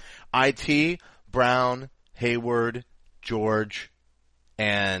do. IT, Brown, Hayward, George,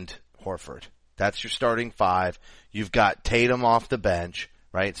 and Horford. That's your starting 5. You've got Tatum off the bench,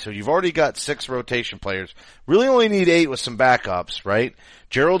 right? So you've already got 6 rotation players. Really only need 8 with some backups, right?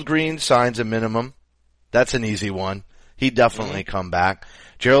 Gerald Green signs a minimum. That's an easy one. He'd definitely come back.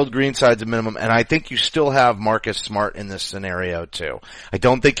 Gerald Green signs a minimum, and I think you still have Marcus Smart in this scenario too. I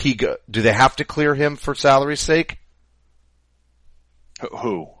don't think do they have to clear him for salary's sake?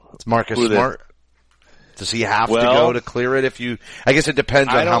 Who? It's Marcus Smart. Does he have to go to clear it I guess it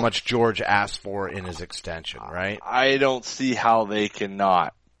depends on how much George asked for in his extension, right? I don't see how they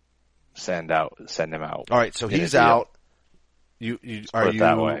cannot send him out. All right, so he's out.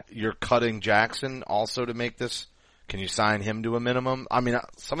 You're cutting Jackson also to make this. Can you sign him to a minimum? I mean,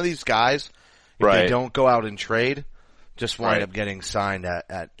 some of these guys, if they don't go out and trade, just wind up getting signed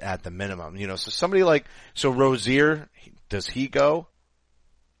at the minimum. So Rozier, does he go?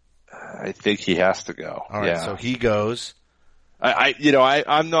 I think he has to go. All right, so he goes.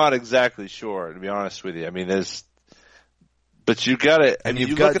 I'm not exactly sure, to be honest with you. I mean, but you got it. And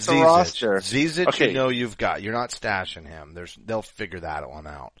you've got Zizic. The roster. Zizic, okay. You've got. You're not stashing him. They'll figure that one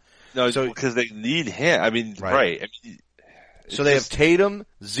out. No, because they need him. I mean, right. I mean, so they have Tatum,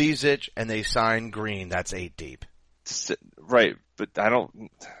 Zizic, and they sign Green. That's 8 deep. Right, but I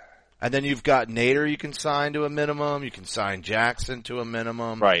don't. And then you've got Nader you can sign to a minimum. You can sign Jackson to a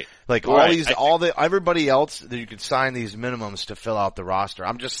minimum. Right. Like everybody else that you can sign these minimums to fill out the roster.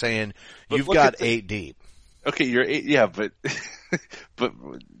 I'm just saying you've got 8 deep. Okay, you're 8, yeah, but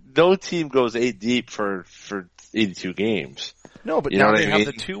no team goes 8 deep for 82 games. No, but now they have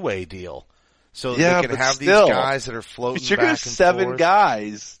the 2-way deal. So they can have these guys that are floating back and forth. But you're going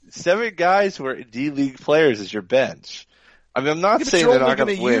to have 7 guys who are D-League players as your bench. I mean, I'm not saying they're not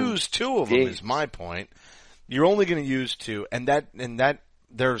going to win. Use 2 of them is my point. You're only going to use 2, and that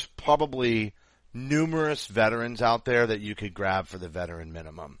there's probably numerous veterans out there that you could grab for the veteran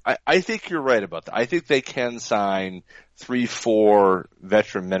minimum. I think you're right about that. I think they can sign 3-4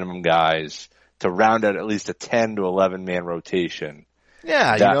 veteran minimum guys to round out at least a 10 to 11 man rotation.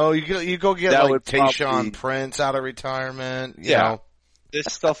 Yeah, you go get like Tayshaun Prince out of retirement. You know.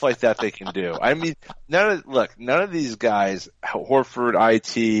 There's stuff like that they can do. I mean, none of these guys, Horford,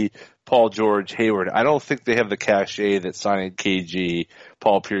 IT, Paul George, Hayward, I don't think they have the cachet that signing KG,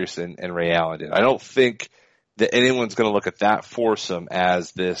 Paul Pierce, and Ray Allen did. I don't think that anyone's going to look at that foursome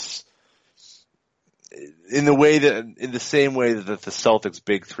as this in the same way that the Celtics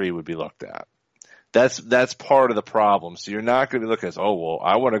big 3 would be looked at. That's part of the problem. So you're not going to be looking at,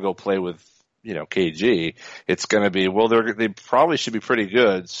 I want to go play with, KG. It's going to be, they probably should be pretty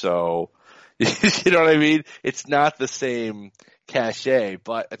good. So, you know what I mean? It's not the same cachet,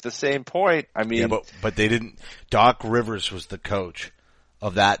 but at the same point, I mean. Yeah, but they didn't, Doc Rivers was the coach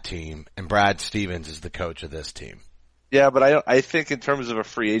of that team and Brad Stevens is the coach of this team. Yeah, but I think in terms of a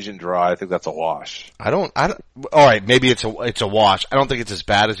free agent draw, I think that's a wash. All right, maybe it's a wash. I don't think it's as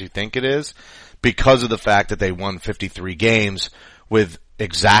bad as you think it is because of the fact that they won 53 games with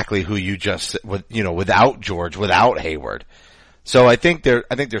exactly who you just, without George, without Hayward. So I think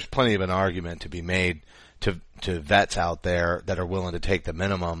there's plenty of an argument to be made to vets out there that are willing to take the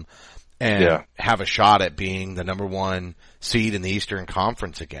minimum and have a shot at being the number 1 seed in the Eastern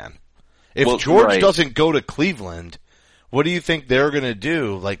Conference again. If George doesn't go to Cleveland, what do you think they're going to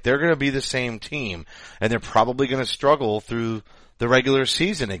do? Like, they're going to be the same team, and they're probably going to struggle through the regular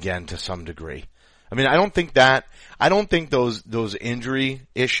season again to some degree. I mean, I don't think those injury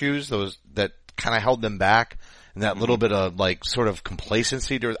issues, those that kind of held them back, and that little bit of sort of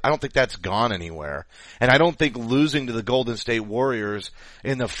complacency, I don't think that's gone anywhere. And I don't think losing to the Golden State Warriors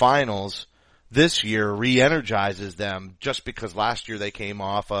in the finals this year re-energizes them just because last year they came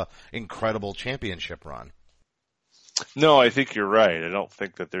off a incredible championship run. No, I think you're right. I don't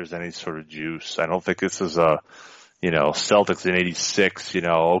think that there's any sort of juice. I don't think this is Celtics in 86,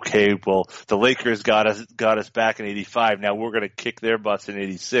 okay, well, the Lakers got us back in 85. Now we're going to kick their butts in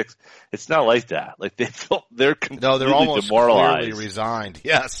 86. It's not like that. Like they're almost demoralized. Clearly resigned.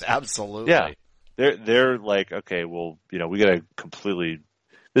 Yes, absolutely. Yeah. They're like, okay, well, we got to completely,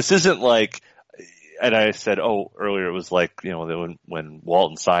 this isn't like, and I said, earlier it was like, when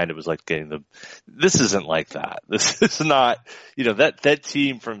Walton signed, it was like this isn't like that. This is not, that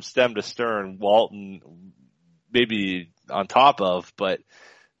team from stem to stern, Walton, maybe on top of, but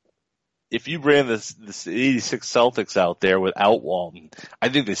if you ran this 86 Celtics out there without Walton, I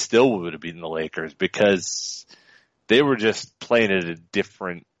think they still would have beaten the Lakers because they were just playing at a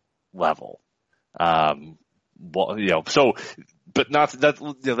different level. Well, you know, so, but not that,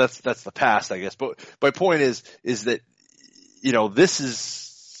 you know, that's the past, I guess. But my point is that, you know, the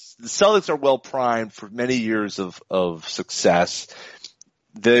Celtics are well primed for many years of success.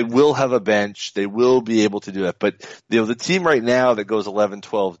 They will have a bench. They will be able to do it. But, you know, the team right now that goes 11,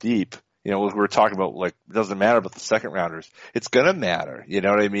 12 deep, you know, we're talking about, like, it doesn't matter about the second rounders. It's gonna matter. You know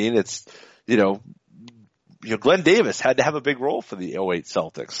what I mean? It's, you know, Glenn Davis had to have a big role for the 08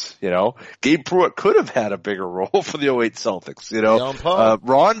 Celtics, you know. Gabe Pruitt could have had a bigger role for the 08 Celtics, you know.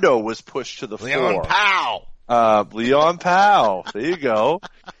 Rondo was pushed to the floor. Leon Powell. There you go.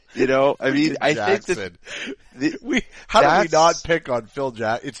 You know, I mean, I think that how do we not pick on Phil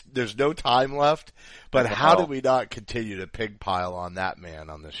Jackson? There's no time left, but how do we not continue to pig pile on that man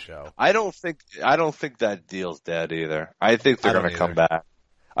on this show? I don't think that deal's dead either. I think they're going to come back.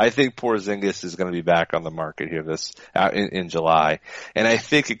 I think Porzingis is going to be back on the market here in July, and I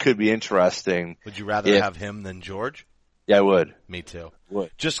think it could be interesting. Would you rather have him than George? Yeah, I would. Me too.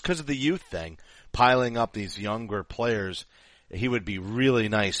 Would. Just because of the youth thing, piling up these younger players. He would be really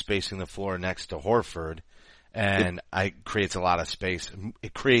nice spacing the floor next to Horford, and it creates a lot of space.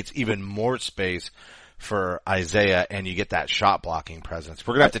 It creates even more space for Isaiah, and you get that shot blocking presence.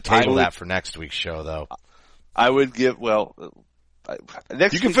 We're going to have to table that for next week's show, though. I would give,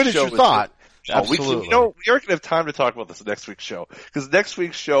 next you can finish your thought. Absolutely. We aren't going to have time to talk about this next week's show. Because next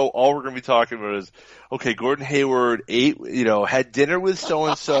week's show, all we're going to be talking about is, okay, Gordon Hayward had dinner with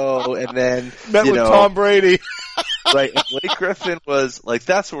so-and-so, and then, met with Tom Brady. Right. And Blake Griffin was, like,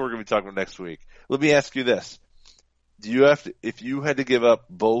 that's what we're going to be talking about next week. Let me ask you this. If you had to give up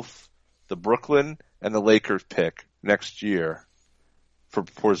both the Brooklyn and the Lakers pick next year for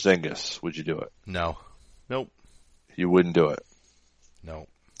Porzingis, would you do it? No. Nope. You wouldn't do it? No.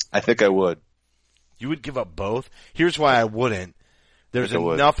 I think I would. You would give up both? Here's why I wouldn't. There's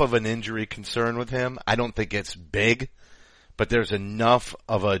enough of an injury concern with him. I don't think it's big, but there's enough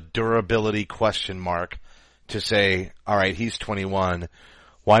of a durability question mark to say, all right, he's 21.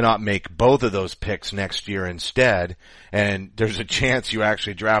 Why not make both of those picks next year instead? And there's a chance you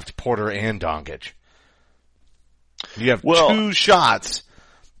actually draft Porter and Doncic. You have two shots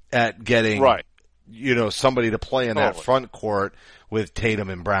at getting, somebody to play in that front court with Tatum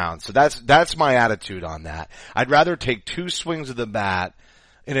and Brown. So that's my attitude on that. I'd rather take two swings of the bat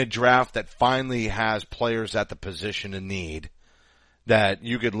in a draft that finally has players at the position of need that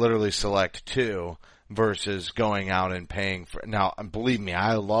you could literally select two versus going out and paying for. Now, believe me,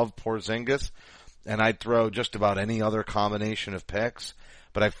 I love Porzingis, and I'd throw just about any other combination of picks,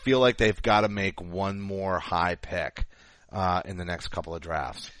 but I feel like they've got to make one more high pick in the next couple of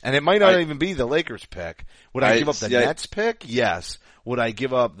drafts. And it might not even be the Lakers pick. Would I give up the Nets pick? Yes. Would I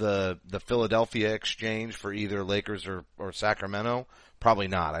give up the Philadelphia exchange for either Lakers or Sacramento? Probably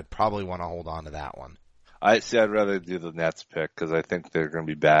not. I'd probably want to hold on to that one. I'd rather do the Nets pick because I think they're going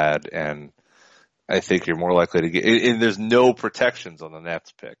to be bad, and I think you're more likely to get, and there's no protections on the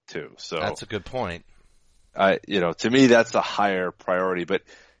Nets pick too. So that's a good point. To me, that's a higher priority, but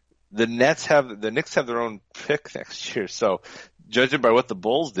the Knicks have their own pick next year. So judging by what the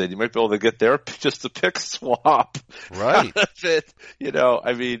Bulls did, you might be able to get their just a pick swap. Right.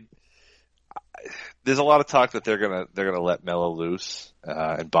 I mean, there's a lot of talk that they're gonna let Melo loose,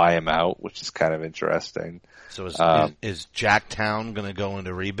 and buy him out, which is kind of interesting. So is Jacktown gonna go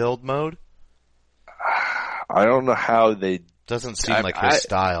into rebuild mode? I don't know how they. Doesn't seem like his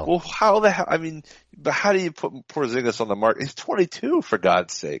style. Well, how the hell? I mean, but how do you put Porzingis on the market? He's 22, for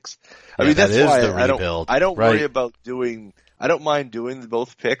God's sakes. I mean, that's why I don't worry about doing. I don't mind doing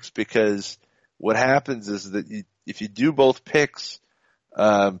both picks because what happens is that if you do both picks,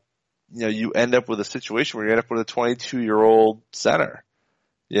 you end up with a situation where you end up with a 22-year-old center.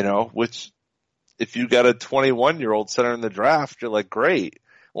 Which if you got a 21-year-old center in the draft, you're like, great.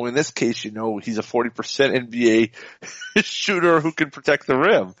 Well, in this case, he's a 40% NBA shooter who can protect the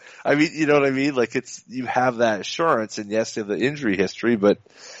rim. I mean, you know what I mean? Like you have that assurance, and yes, you have the injury history, but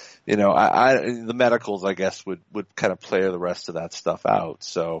the medicals, I guess, would kind of play the rest of that stuff out.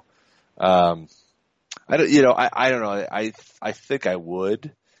 So, I don't know. I think I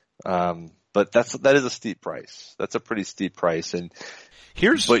would. But that is a steep price. That's a pretty steep price. And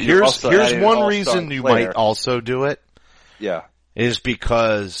here's one reason you might also do it. Yeah. Is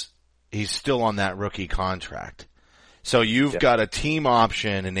because he's still on that rookie contract. So you've got a team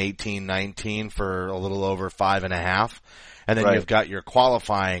option in 18-19 for a little over 5.5. And then Right. you've got your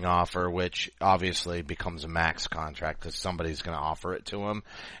qualifying offer, which obviously becomes a max contract because somebody's going to offer it to him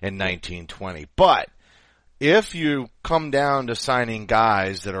in 1920. But if you come down to signing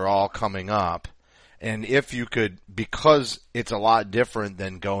guys that are all coming up, and if you could, because it's a lot different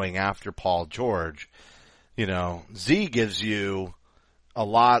than going after Paul George, you know, Z gives you a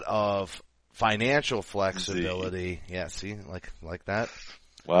lot of financial flexibility. Yeah, see, like that.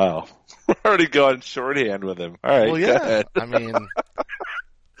 Wow. We're already going shorthand with him. All right. Well, go yeah. ahead. I mean,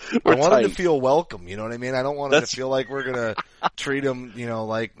 I We're want him to tight. feel welcome. You know what I mean? I don't want him That's- to feel like we're gonna treat him, you know,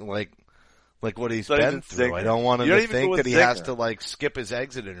 like what he's Not been even through. Zinger. I don't want him You don't to even go think with that he has Zinger. to like skip his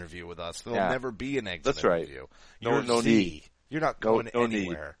exit interview with us. There'll Yeah. never be an exit That's right. interview. No- You're no Z. need. You're not No- going no need.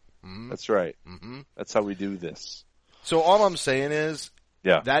 anywhere. Mhm. That's right. Mm-hmm. That's how we do this. So all I'm saying is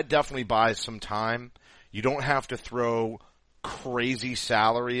Yeah. that definitely buys some time. You don't have to throw crazy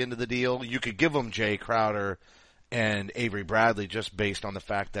salary into the deal. You could give them Jay Crowder and Avery Bradley just based on the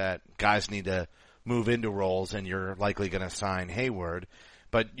fact that guys need to move into roles and you're likely going to sign Hayward.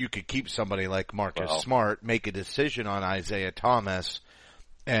 But you could keep somebody like Marcus Smart, make a decision on Isaiah Thomas,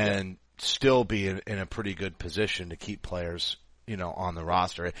 and still be in a pretty good position to keep players, you know, on the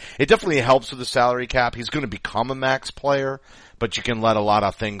roster. It definitely helps with the salary cap. He's going to become a max player, but you can let a lot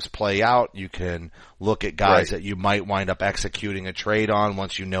of things play out. You can look at guys that you might wind up executing a trade on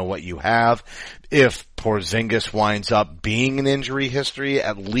once you know what you have. If Porzingis winds up being an injury history,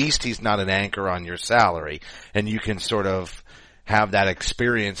 at least he's not an anchor on your salary, and you can sort of have that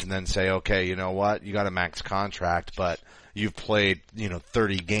experience and then say, okay, you know what, you got a max contract, but you've played,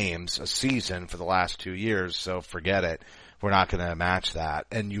 30 games a season for the last 2 years, so forget it. We're not going to match that.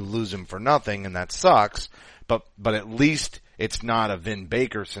 And you lose him for nothing, and that sucks, but at least it's not a Vin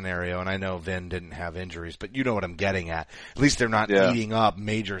Baker scenario, and I know Vin didn't have injuries, but you know what I'm getting at. At least they're not eating up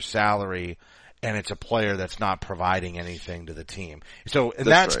major salary, and it's a player that's not providing anything to the team. So, and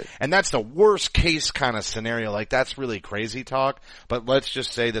that's the worst case kind of scenario. Like, that's really crazy talk, but let's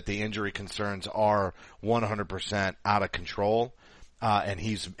just say that the injury concerns are 100% out of control, and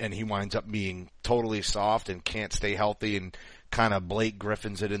he winds up being totally soft and can't stay healthy and kind of Blake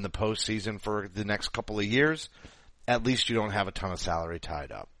Griffins it in the postseason for the next couple of years. At least you don't have a ton of salary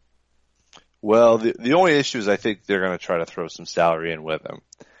tied up. Well, the only issue is I think they're going to try to throw some salary in with him.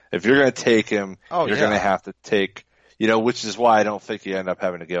 If you're going to take him, you're going to have to take, which is why I don't think you end up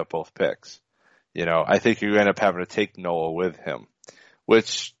having to give up both picks. I think you end up having to take Noah with him,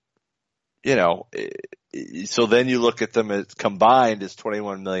 which, so then you look at them as combined as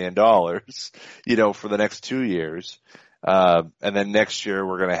 $21 million, for the next 2 years. And then next year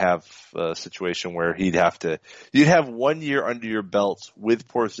we're going to have a situation where you'd have 1 year under your belts with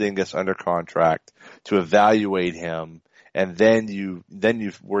Porzingis under contract to evaluate him. And then you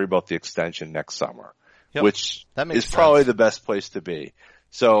worry about the extension next summer, which is probably the best place to be.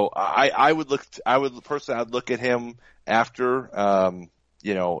 So I'd look at him after,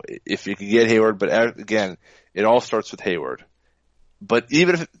 if you can get Hayward, but again, it all starts with Hayward. But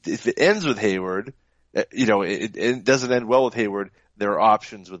even if it ends with Hayward, it doesn't end well with Hayward, there are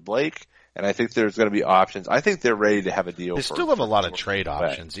options with Blake. And I think there's going to be options. I think they're ready to have a deal. They still have a lot of trade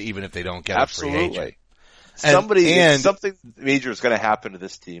options, even if they don't get a free agent. Something major is going to happen to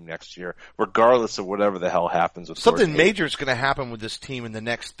this team next year, regardless of whatever the hell happens with something major is going to happen with this team in the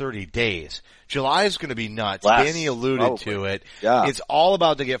next 30 days. July is going to be nuts. Danny alluded to it. Yeah. It's all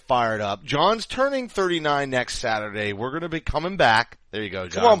about to get fired up. John's turning 39 next Saturday. We're going to be coming back. There you go,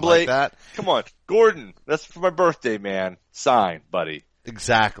 John. Come on, Blake. Like that. Come on. Gordon, that's for my birthday, man. Sign, buddy.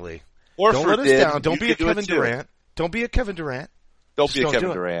 Exactly. Horford don't let us did. down. Don't be a Kevin Durant. Don't be a Kevin Durant. Don't be a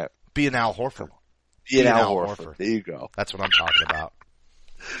Kevin Durant. Be an Al Horford. Be an Al Horford. There you go. That's what I'm talking about.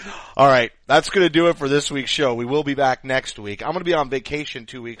 All right. That's going to do it for this week's show. We will be back next week. I'm going to be on vacation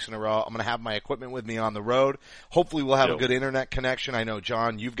 2 weeks in a row. I'm going to have my equipment with me on the road. Hopefully we'll have a good internet connection. I know,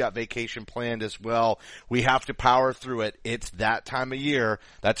 John, you've got vacation planned as well. We have to power through it. It's that time of year.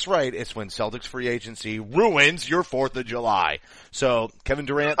 That's right. It's when Celtics free agency ruins your 4th of July. So, Kevin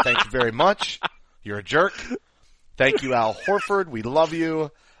Durant, thank you very much. You're a jerk. Thank you, Al Horford. We love you.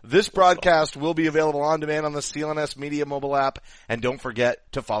 This broadcast will be available on demand on the CLNS Media mobile app. And don't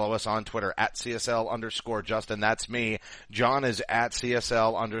forget to follow us on Twitter at CSL_Justin. That's me. John is at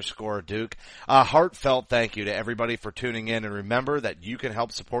CSL_Duke. A heartfelt thank you to everybody for tuning in. And remember that you can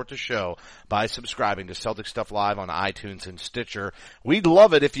help support the show by subscribing to Celtic Stuff Live on iTunes and Stitcher. We'd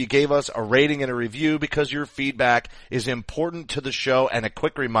love it if you gave us a rating and a review because your feedback is important to the show. And a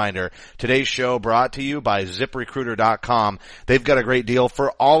quick reminder, today's show brought to you by ZipRecruiter.com. They've got a great deal for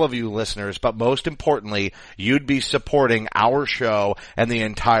all all of you listeners, but most importantly, you'd be supporting our show and the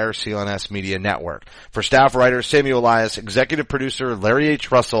entire CLNS Media Network. For staff writer Samuel Elias, executive producer Larry H.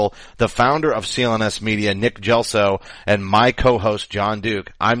 Russell, the founder of CLNS Media, Nick Gelso, and my co-host John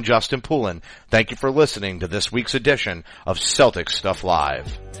Duke, I'm Justin Poulin. Thank you for listening to this week's edition of Celtics Stuff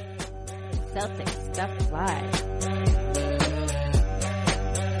Live. Celtics Stuff Live.